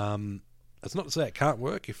 Yeah. That's not to say it can't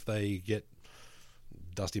work if they get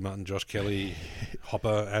Dusty Martin, Josh Kelly,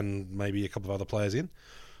 Hopper, and maybe a couple of other players in.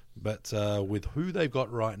 But with who they've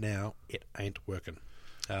got right now, it ain't working.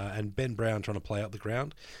 And Ben Brown trying to play out the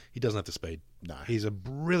ground, he doesn't have the speed. No. He's a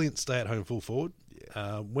brilliant stay-at-home full forward.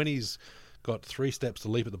 Yeah. When he's got 3 steps to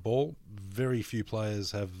leap at the ball, very few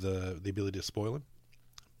players have the ability to spoil him.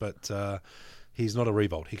 But he's not a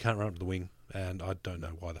revolt. He can't run up to the wing, and I don't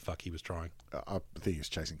know why the fuck he was trying. I think he was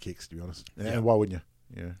chasing kicks, to be honest. Yeah. And why wouldn't you?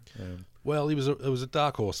 Yeah. Well, it was a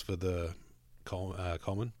dark horse for the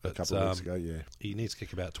Coleman. But, a couple of weeks ago, yeah. He needs to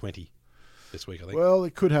kick about 20 this week, I think. Well,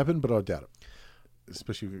 it could happen, but I doubt it.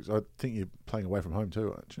 Especially because I think you're playing away from home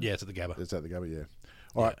too, aren't you? Yeah, it's at the Gabba. It's at the Gabba, yeah.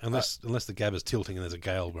 All right. Unless the Gabba's tilting and there's a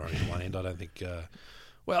gale blowing at one end, I don't think...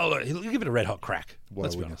 well, he'll give it a red-hot crack,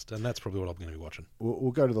 let's be honest. And that's probably what I'm going to be watching.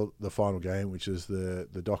 We'll go to the final game, which is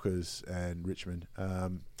the Dockers and Richmond.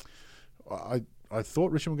 I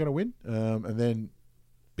thought Richmond were going to win, and then...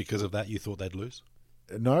 Because of that, you thought they'd lose?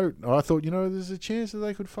 No, I thought, there's a chance that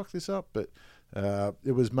they could fuck this up, but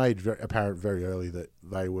it was made apparent very early that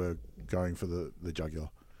they were going for the jugular.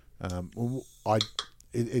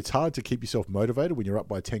 It's hard to keep yourself motivated when you're up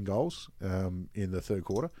by 10 goals in the third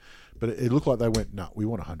quarter, but it looked like they went, no, we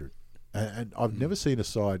want 100. And I've never seen a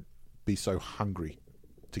side be so hungry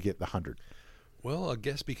to get the 100. Well, I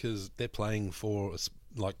guess because they're playing for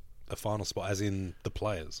a final spot, as in the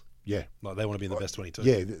players. Yeah. Like they want to be in the best 22.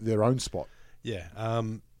 Yeah, their own spot. Yeah.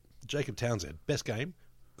 Jacob Townsend, best game.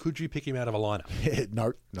 Could you pick him out of a lineup?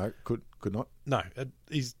 No, could not. No,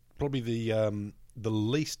 he's probably the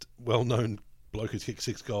least well-known bloke who's kicked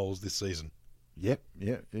 6 goals this season. Yep,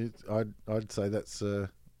 yeah. I'd say that's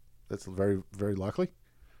very, very likely.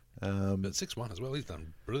 But 6-1 as well. He's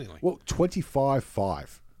done brilliantly. Well,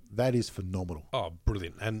 25-5. That is phenomenal. Oh,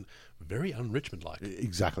 brilliant. And very un-Richmond-like.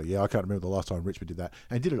 Exactly, yeah. I can't remember the last time Richmond did that.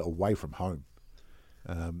 And did it away from home.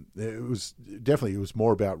 It was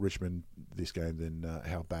more about Richmond this game than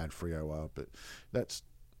how bad Freo are. But that's,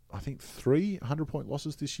 I think, 3 100-point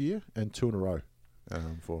losses this year and 2 in a row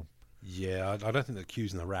for them. Yeah, I don't think the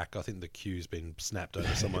cue's in the rack. I think the cue's been snapped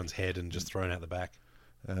over someone's head and just thrown out the back.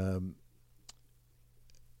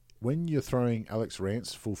 When you're throwing Alex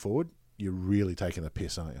Rance full forward, you're really taking the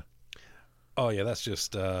piss, aren't you? Oh, yeah, that's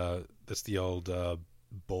just that's the old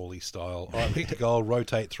bally style. All right, pick the goal,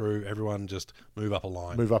 rotate through, everyone just move up a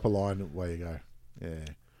line. Move up a line, away you go. Yeah.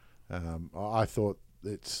 I thought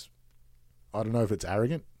I don't know if it's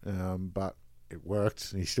arrogant, but it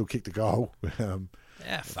worked. He still kicked a goal.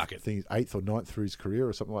 Yeah, fuck it. I think he's 8th or 9th through his career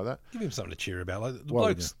or something like that. Give him something to cheer about. Like,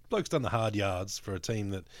 the bloke's done the hard yards for a team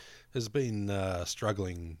that has been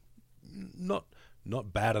struggling, not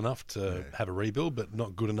bad enough to have a rebuild, but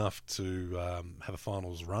not good enough to have a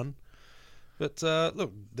finals run. But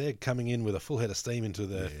look, they're coming in with a full head of steam into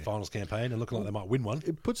their finals campaign and looking like they might win one.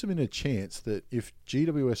 It puts them in a chance that if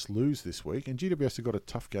GWS lose this week, and GWS have got a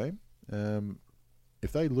tough game,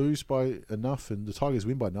 if they lose by enough and the Tigers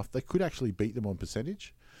win by enough, they could actually beat them on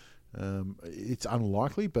percentage. It's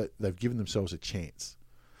unlikely, but they've given themselves a chance.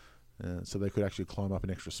 So they could actually climb up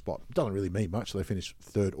an extra spot. It doesn't really mean much. They finish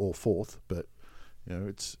third or fourth, but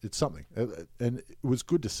it's something. And it was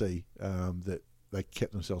good to see that they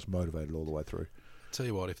kept themselves motivated all the way through. Tell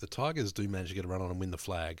you what, if the Tigers do manage to get a run on and win the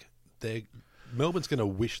flag, Melbourne's going to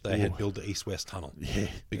wish they had built the East-West Tunnel. Yeah.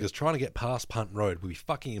 Because trying to get past Punt Road would be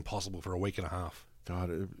fucking impossible for a week and a half. God,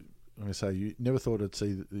 I'm going to say, you never thought I'd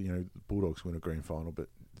see the Bulldogs win a grand final, but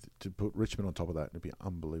to put Richmond on top of that, it'd be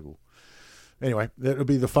unbelievable. Anyway, that'll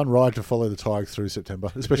be the fun ride to follow the Tigers through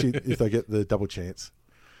September, especially if they get the double chance.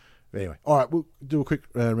 Anyway, all right, we'll do a quick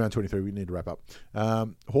round 23. We need to wrap up.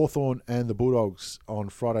 Hawthorn and the Bulldogs on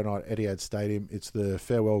Friday night at Etihad Stadium. It's the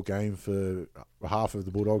farewell game for half of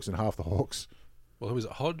the Bulldogs and half the Hawks. Well, who was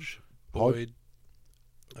it? Hodge, Boyd,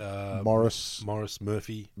 Morris,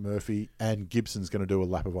 Murphy, and Gibson's going to do a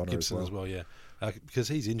lap of honour as well, yeah. Because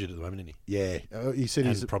he's injured at the moment, isn't he? Yeah. He said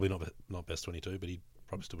he's probably not best 22, but he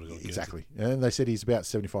probably still would have got exactly. And they said he's about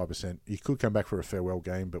 75%. He could come back for a farewell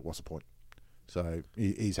game, but what's the point? So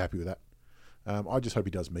he's happy with that. I just hope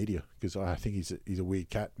he does media because I think he's a weird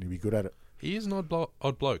cat and he'll be good at it. He is an odd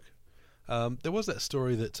bloke. There was that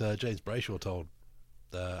story that James Brayshaw told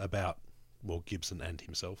about Gibson and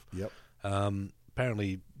himself. Yep.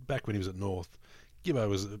 Apparently, back when he was at North, Gibbo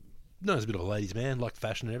was known as a bit of a ladies' man, liked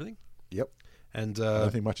fashion and everything. Yep. And I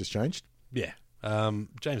don't think much has changed. Yeah.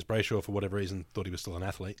 James Brayshaw, for whatever reason, thought he was still an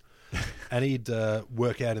athlete, and he'd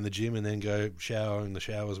work out in the gym and then go shower in the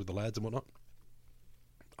showers with the lads and whatnot.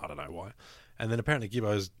 I don't know why. And then apparently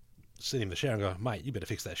Gibbo's sitting in the shower and go, mate, you better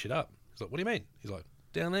fix that shit up. He's like, what do you mean? He's like,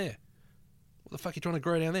 down there. What the fuck are you trying to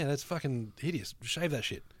grow down there? That's fucking hideous. Shave that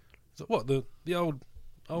shit. He's like, what? The old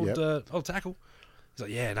tackle? He's like,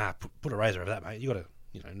 yeah, nah, put a razor over that, mate. You got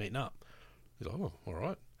to, neaten up. He's like, oh, all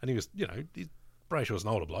right. And he was, Brayshaw's an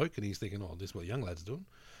older bloke, and he's thinking, oh, this is what the young lads are doing.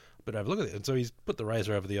 But have a look at it. And so he's put the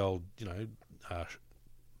razor over the old,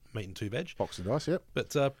 meat and two veg. Boxing dice, yep.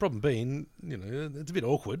 But problem being, it's a bit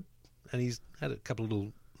awkward, and he's had a couple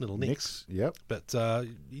of little nicks. Yep. But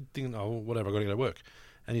he's thinking, oh, whatever, I've got to go to work.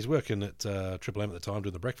 And he's working at Triple M at the time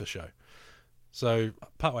doing the breakfast show. So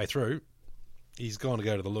partway through, he's gone to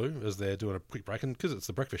go to the loo as they're doing a quick break, and because it's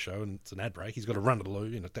the breakfast show and it's an ad break, he's got to run to the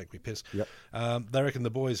loo, take a quick piss. Yep. They reckon the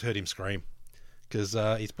boys heard him scream because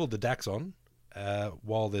he's pulled the Dax on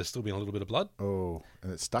while there's still been a little bit of blood. Oh,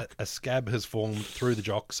 and it's stuck. A scab has formed through the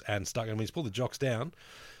jocks and stuck. And when he's pulled the jocks down,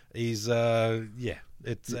 he's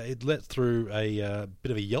it let through a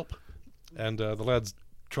bit of a yelp, and the lads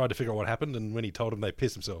tried to figure out what happened, and when he told them, they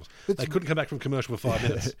pissed themselves. They couldn't come back from commercial for 5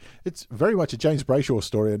 minutes. It's very much a James Brayshaw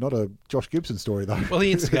story and not a Josh Gibson story, though. Well,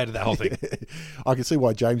 he instigated that whole thing. I can see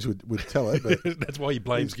why James would tell it. But that's why he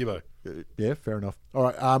blames Gibbo. Yeah, fair enough. All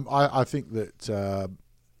right, I think that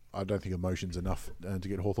I don't think emotion's enough to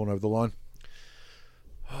get Hawthorn over the line.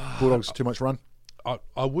 Bulldogs too much run.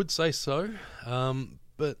 I would say so,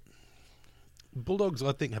 but Bulldogs,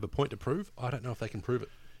 I think, have a point to prove. I don't know if they can prove it.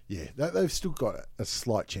 Yeah, they've still got a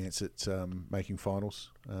slight chance at making finals,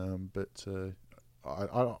 but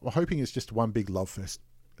I'm hoping it's just one big love fest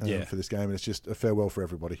for this game, and it's just a farewell for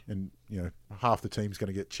everybody. And half the team's going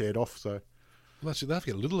to get chaired off, so well, actually, they have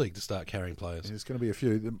to get Little League to start carrying players. There's going to be a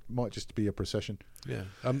few. There might just be a procession. Yeah.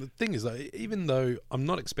 The thing is, though, even though I'm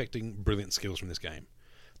not expecting brilliant skills from this game,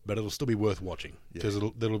 but it'll still be worth watching because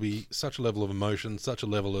there'll be such a level of emotion, such a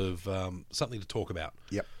level of something to talk about.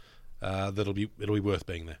 Yep. It'll be worth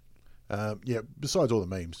being there. Besides all the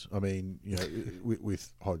memes, I mean,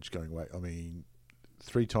 with Hodge going away, I mean,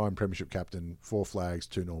 3-time premiership captain, 4 flags,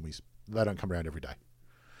 2 normies. They don't come around every day.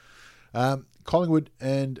 Collingwood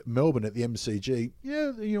and Melbourne at the MCG.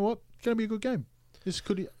 Yeah, you know what? It's going to be a good game.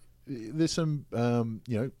 There's some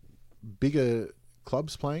bigger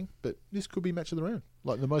clubs playing, but this could be match of the round,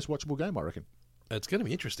 like the most watchable game, I reckon. It's going to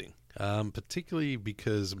be interesting, particularly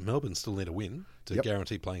because Melbourne still need a win to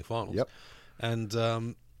guarantee playing finals. Yep.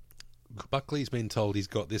 And Buckley's been told he's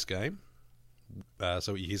got this game,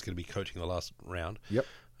 so he's going to be coaching the last round. Yep.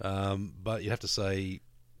 But you'd have to say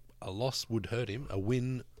a loss would hurt him, a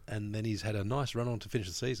win, and then he's had a nice run on to finish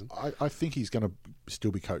the season. I think he's going to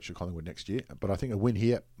still be coach at Collingwood next year, but I think a win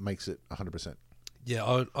here makes it 100%.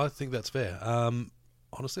 Yeah, I think that's fair.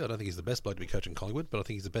 Honestly, I don't think he's the best bloke to be coaching Collingwood, but I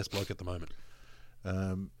think he's the best bloke at the moment.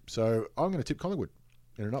 So I'm going to tip Collingwood.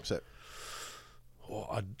 in an upset.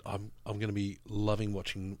 I'm going to be loving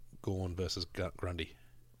watching Gawn versus Grundy.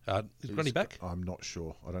 Is Grundy back? I'm not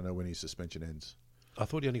sure. I don't know when his suspension ends. I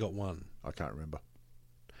thought he only got one. I can't remember.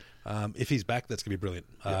 If he's back, that's going to be brilliant.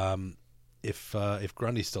 Yeah. If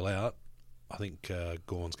Grundy's still out, I think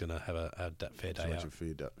Gawn's going to have a fair day out.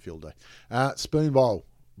 Field day. Spoon Bowl.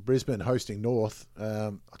 Brisbane hosting North.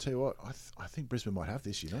 I'll tell you what, I think Brisbane might have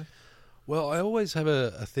this, Well, I always have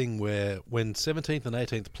a thing where when 17th and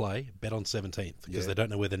 18th play, bet on 17th because they don't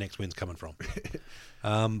know where the next win's coming from.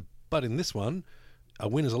 But in this one, a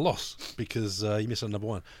win is a loss because you miss on number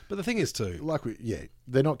one. But the thing is too...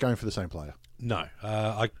 they're not going for the same player. No,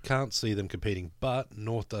 I can't see them competing, but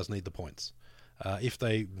North does need the points. If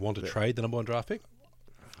they want to trade the number one draft pick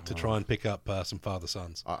to try and pick up some father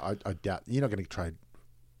sons. I doubt... You're not going to trade...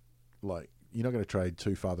 you're not going to trade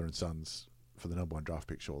two father and sons for the number one draft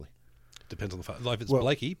pick, surely. Depends on the fact. Like if it's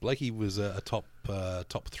Blakey. Blakey was a top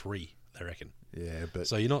three, they reckon. Yeah, but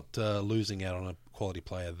so you're not losing out on a quality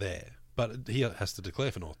player there. But he has to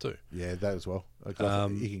declare for North too. Yeah, that as well.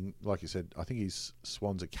 Like you said, I think he's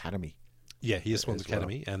Swans Academy. Yeah, he is Swans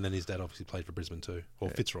Academy, and then his dad obviously played for Brisbane too, or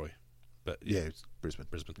Fitzroy. But it's Brisbane.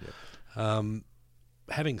 Yeah.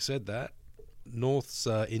 Having said that, North's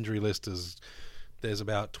injury list is. There's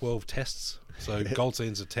about 12 tests. So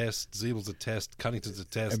Goldstein's a test, Zeebel's a test, Cunnington's a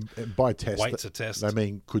test. And by test, Waite's a test. They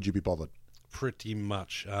mean, could you be bothered? Pretty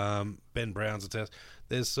much. Ben Brown's a test.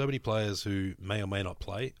 There's so many players who may or may not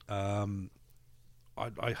play. I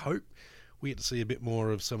hope we get to see a bit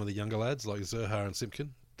more of some of the younger lads like Zerha and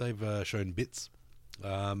Simpkin. They've shown bits.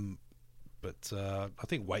 But I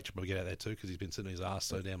think Waite should probably get out there too because he's been sitting on his arse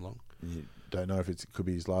so damn long. You don't know if it could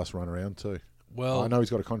be his last run around too. Well, I know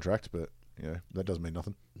he's got a contract, but... that doesn't mean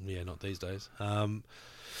nothing. Yeah, not these days.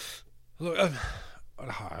 Look, I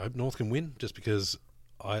hope North can win just because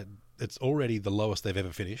it's already the lowest they've ever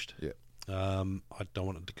finished. Yeah. I don't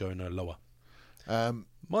want it to go no lower. Um,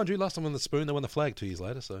 Mind you, last time on the Spoon, they won the flag 2 years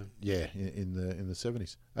later. So yeah, in the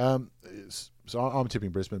 70s. So I'm tipping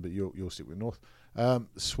Brisbane, but you'll stick with North.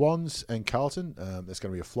 Swans and Carlton. That's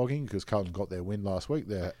going to be a flogging because Carlton got their win last week.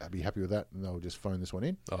 They'll be happy with that, and they'll just phone this one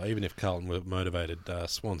in. Oh, even if Carlton were motivated,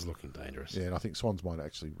 Swans looking dangerous. Yeah, and I think Swans might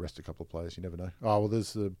actually rest a couple of players. You never know. Oh well,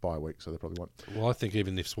 there's the bye week, so they probably won't. Well, I think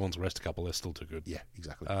even if Swans rest a couple, they're still too good. Yeah,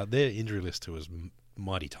 exactly. Their injury list too is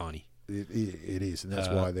mighty tiny. It is, and that's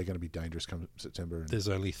why they're going to be dangerous come September. There's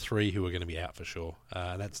only 3 who are going to be out for sure.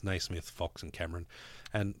 That's Naismith, Fox, and Cameron.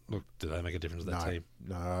 And look, do they make a difference to that team?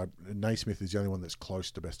 No, Naismith is the only one that's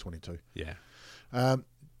close to best 22. Yeah.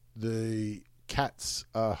 The Cats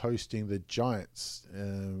are hosting the Giants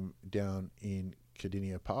down in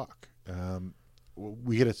Cardinia Park.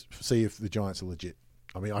 We get to see if the Giants are legit.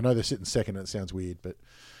 I mean, I know they're sitting second, and it sounds weird, but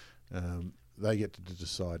they get to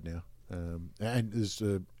decide now. And there's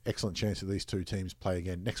an excellent chance that these two teams play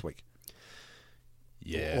again next week.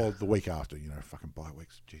 Yeah. Or the week after, fucking bye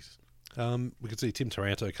weeks. Jesus. We could see Tim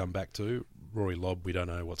Taranto come back too. Rory Lobb, we don't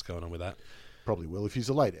know what's going on with that. Probably will. If he's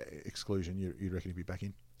a late exclusion, you reckon he'd be back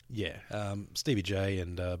in? Yeah. Stevie J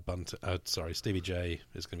and Stevie J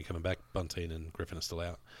is going to be coming back. Bunteen and Griffin are still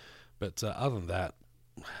out. But other than that,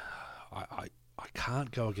 I can't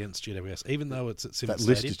go against GWS, even though it's at Simmons That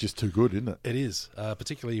list Stadium. is just too good, isn't it? It is,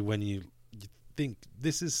 particularly when you think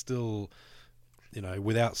this is still,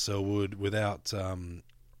 without Selwood, without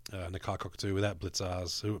Nakai Cockatoo, without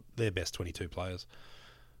Blitzars, who they're best 22 players.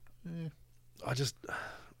 Yeah.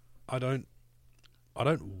 I don't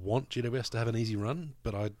want GWS to have an easy run,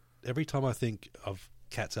 but every time I think of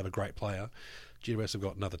Cats have a great player, GWS have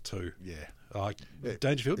got another 2. Yeah.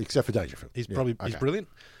 Dangerfield, except for Dangerfield, he's brilliant,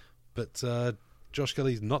 but. Josh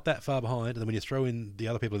Kelly's not that far behind, and then when you throw in the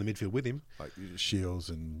other people in the midfield with him, like Shields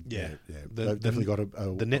and they've definitely got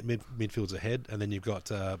the net midfield's ahead, and then you've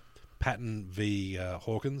got Patton v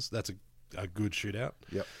Hawkins. That's a good shootout.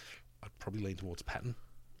 Yep, I'd probably lean towards Patton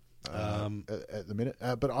at the minute,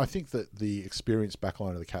 but I think that the experienced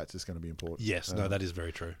backline of the Cats is going to be important. Yes, that is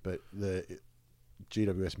very true. But the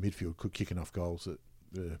GWS midfield could kick enough goals that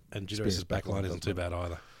and GWS's backline isn't too bad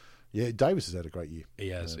either. Yeah, Davis has had a great year. He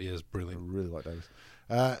has. He is brilliant. I really like Davis.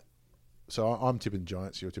 So I'm tipping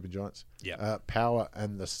Giants. You're tipping Giants. Yeah. Power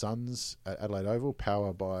and the Suns at Adelaide Oval.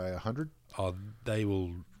 Power by 100. Oh, they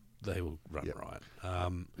will run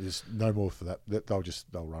right. There's no more for that.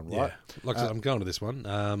 They'll run right. Yeah. Like I said, I'm going to this one.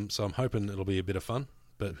 So I'm hoping it'll be a bit of fun.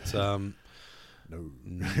 But no.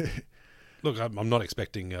 Look, I'm not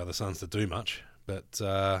expecting the Suns to do much. But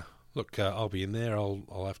look, I'll be in there.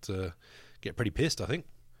 I'll have to get pretty pissed, I think.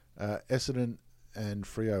 Essendon and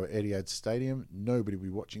Freo at Etihad Stadium. Nobody will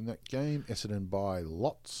be watching that game. Essendon by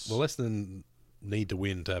lots. Well, Essendon need to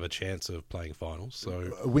win to have a chance of playing finals.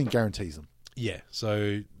 So A win guarantees them. yeah,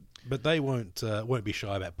 so but they won't be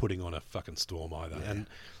shy about putting on a fucking storm either. Yeah. And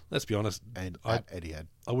let's be honest, And I at Etihad.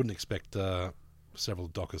 wouldn't expect several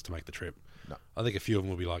Dockers to make the trip. No. I think a few of them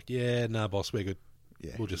will be like, "Yeah, nah, boss, we're good.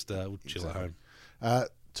 Yeah. We'll just we'll chill Exactly. at home."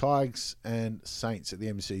 Tigers and Saints at the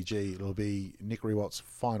MCG. It'll be Nick Riewoldt's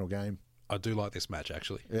final game. I do like this match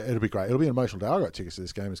actually. It'll be great. It'll be an emotional day. I got tickets to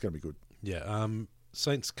this game. It's going to be good. Yeah,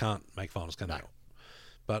 Saints can't make finals, can they?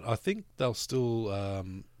 But I think they'll still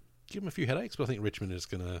give them a few headaches. But I think Richmond is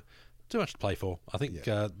going to too much to play for. I think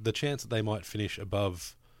the chance that they might finish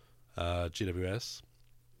above GWS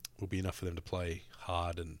will be enough for them to play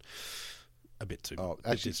hard and a bit too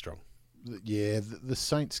strong. Yeah, the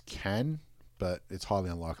Saints can, but it's highly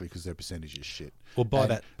unlikely because their percentage is shit.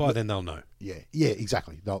 Well, then they'll know. Yeah,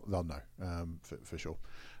 exactly. They'll know for sure.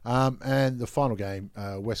 And the final game,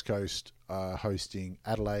 West Coast hosting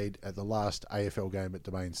Adelaide at the last AFL game at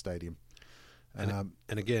Domain Stadium. And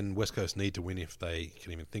again, West Coast need to win if they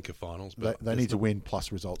can even think of finals. But they need to win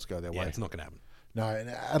plus results go their way. It's not going to happen. No, and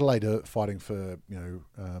Adelaide are fighting for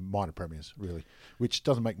minor premiers really, which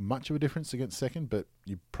doesn't make much of a difference against second, but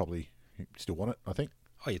you probably still want it. I think.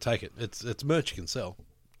 Oh, you take it. It's merch you can sell.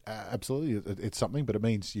 Absolutely, it's something, but it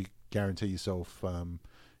means you guarantee yourself.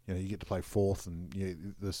 You get to play fourth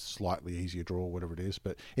and the slightly easier draw, whatever it is,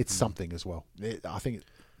 but it's something as well. I think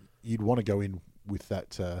you'd want to go in with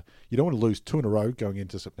that. You don't want to lose 2 in a row going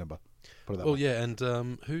into September. Put it that way. Yeah,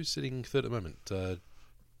 and who's sitting third at the moment?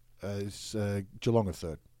 It's Geelong are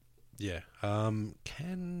third. Yeah.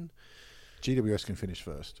 Can GWS can finish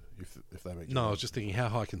first if they make. No, I was just thinking, how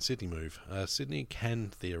high can Sydney move? Sydney can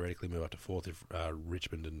theoretically move up to fourth if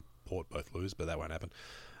Richmond and Port both lose, but that won't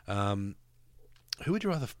happen. Who would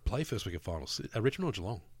you rather play first week of finals, Richmond or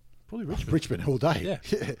Geelong? Probably Richmond. Richmond all day.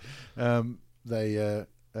 Yeah. They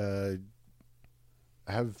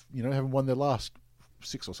haven't won their last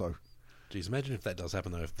 6 or so. Geez, imagine if that does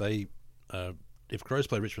happen though. If they if Crows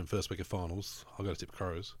play Richmond first week of finals, I'll go to tip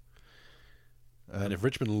Crows. And if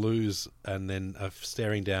Richmond lose and then are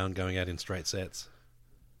staring down, going out in straight sets,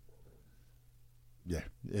 yeah,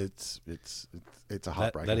 it's a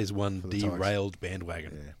heartbreaker. That is one derailed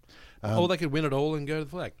bandwagon. Yeah. Or they could win it all and go to the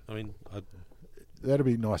flag. I mean, that'd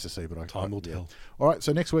be nice to see, but time will tell. All right,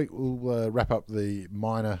 so next week we'll wrap up the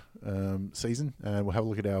minor season and we'll have a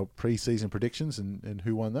look at our pre-season predictions and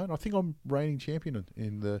who won that. I think I'm reigning champion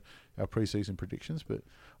in our pre-season predictions, but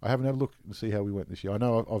I haven't had a look and see how we went this year. I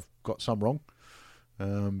know I've got some wrong,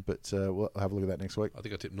 but we'll have a look at that next week. I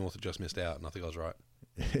think I tipped North and just missed out, and I think I was right.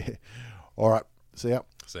 All right, see ya.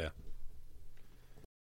 See ya.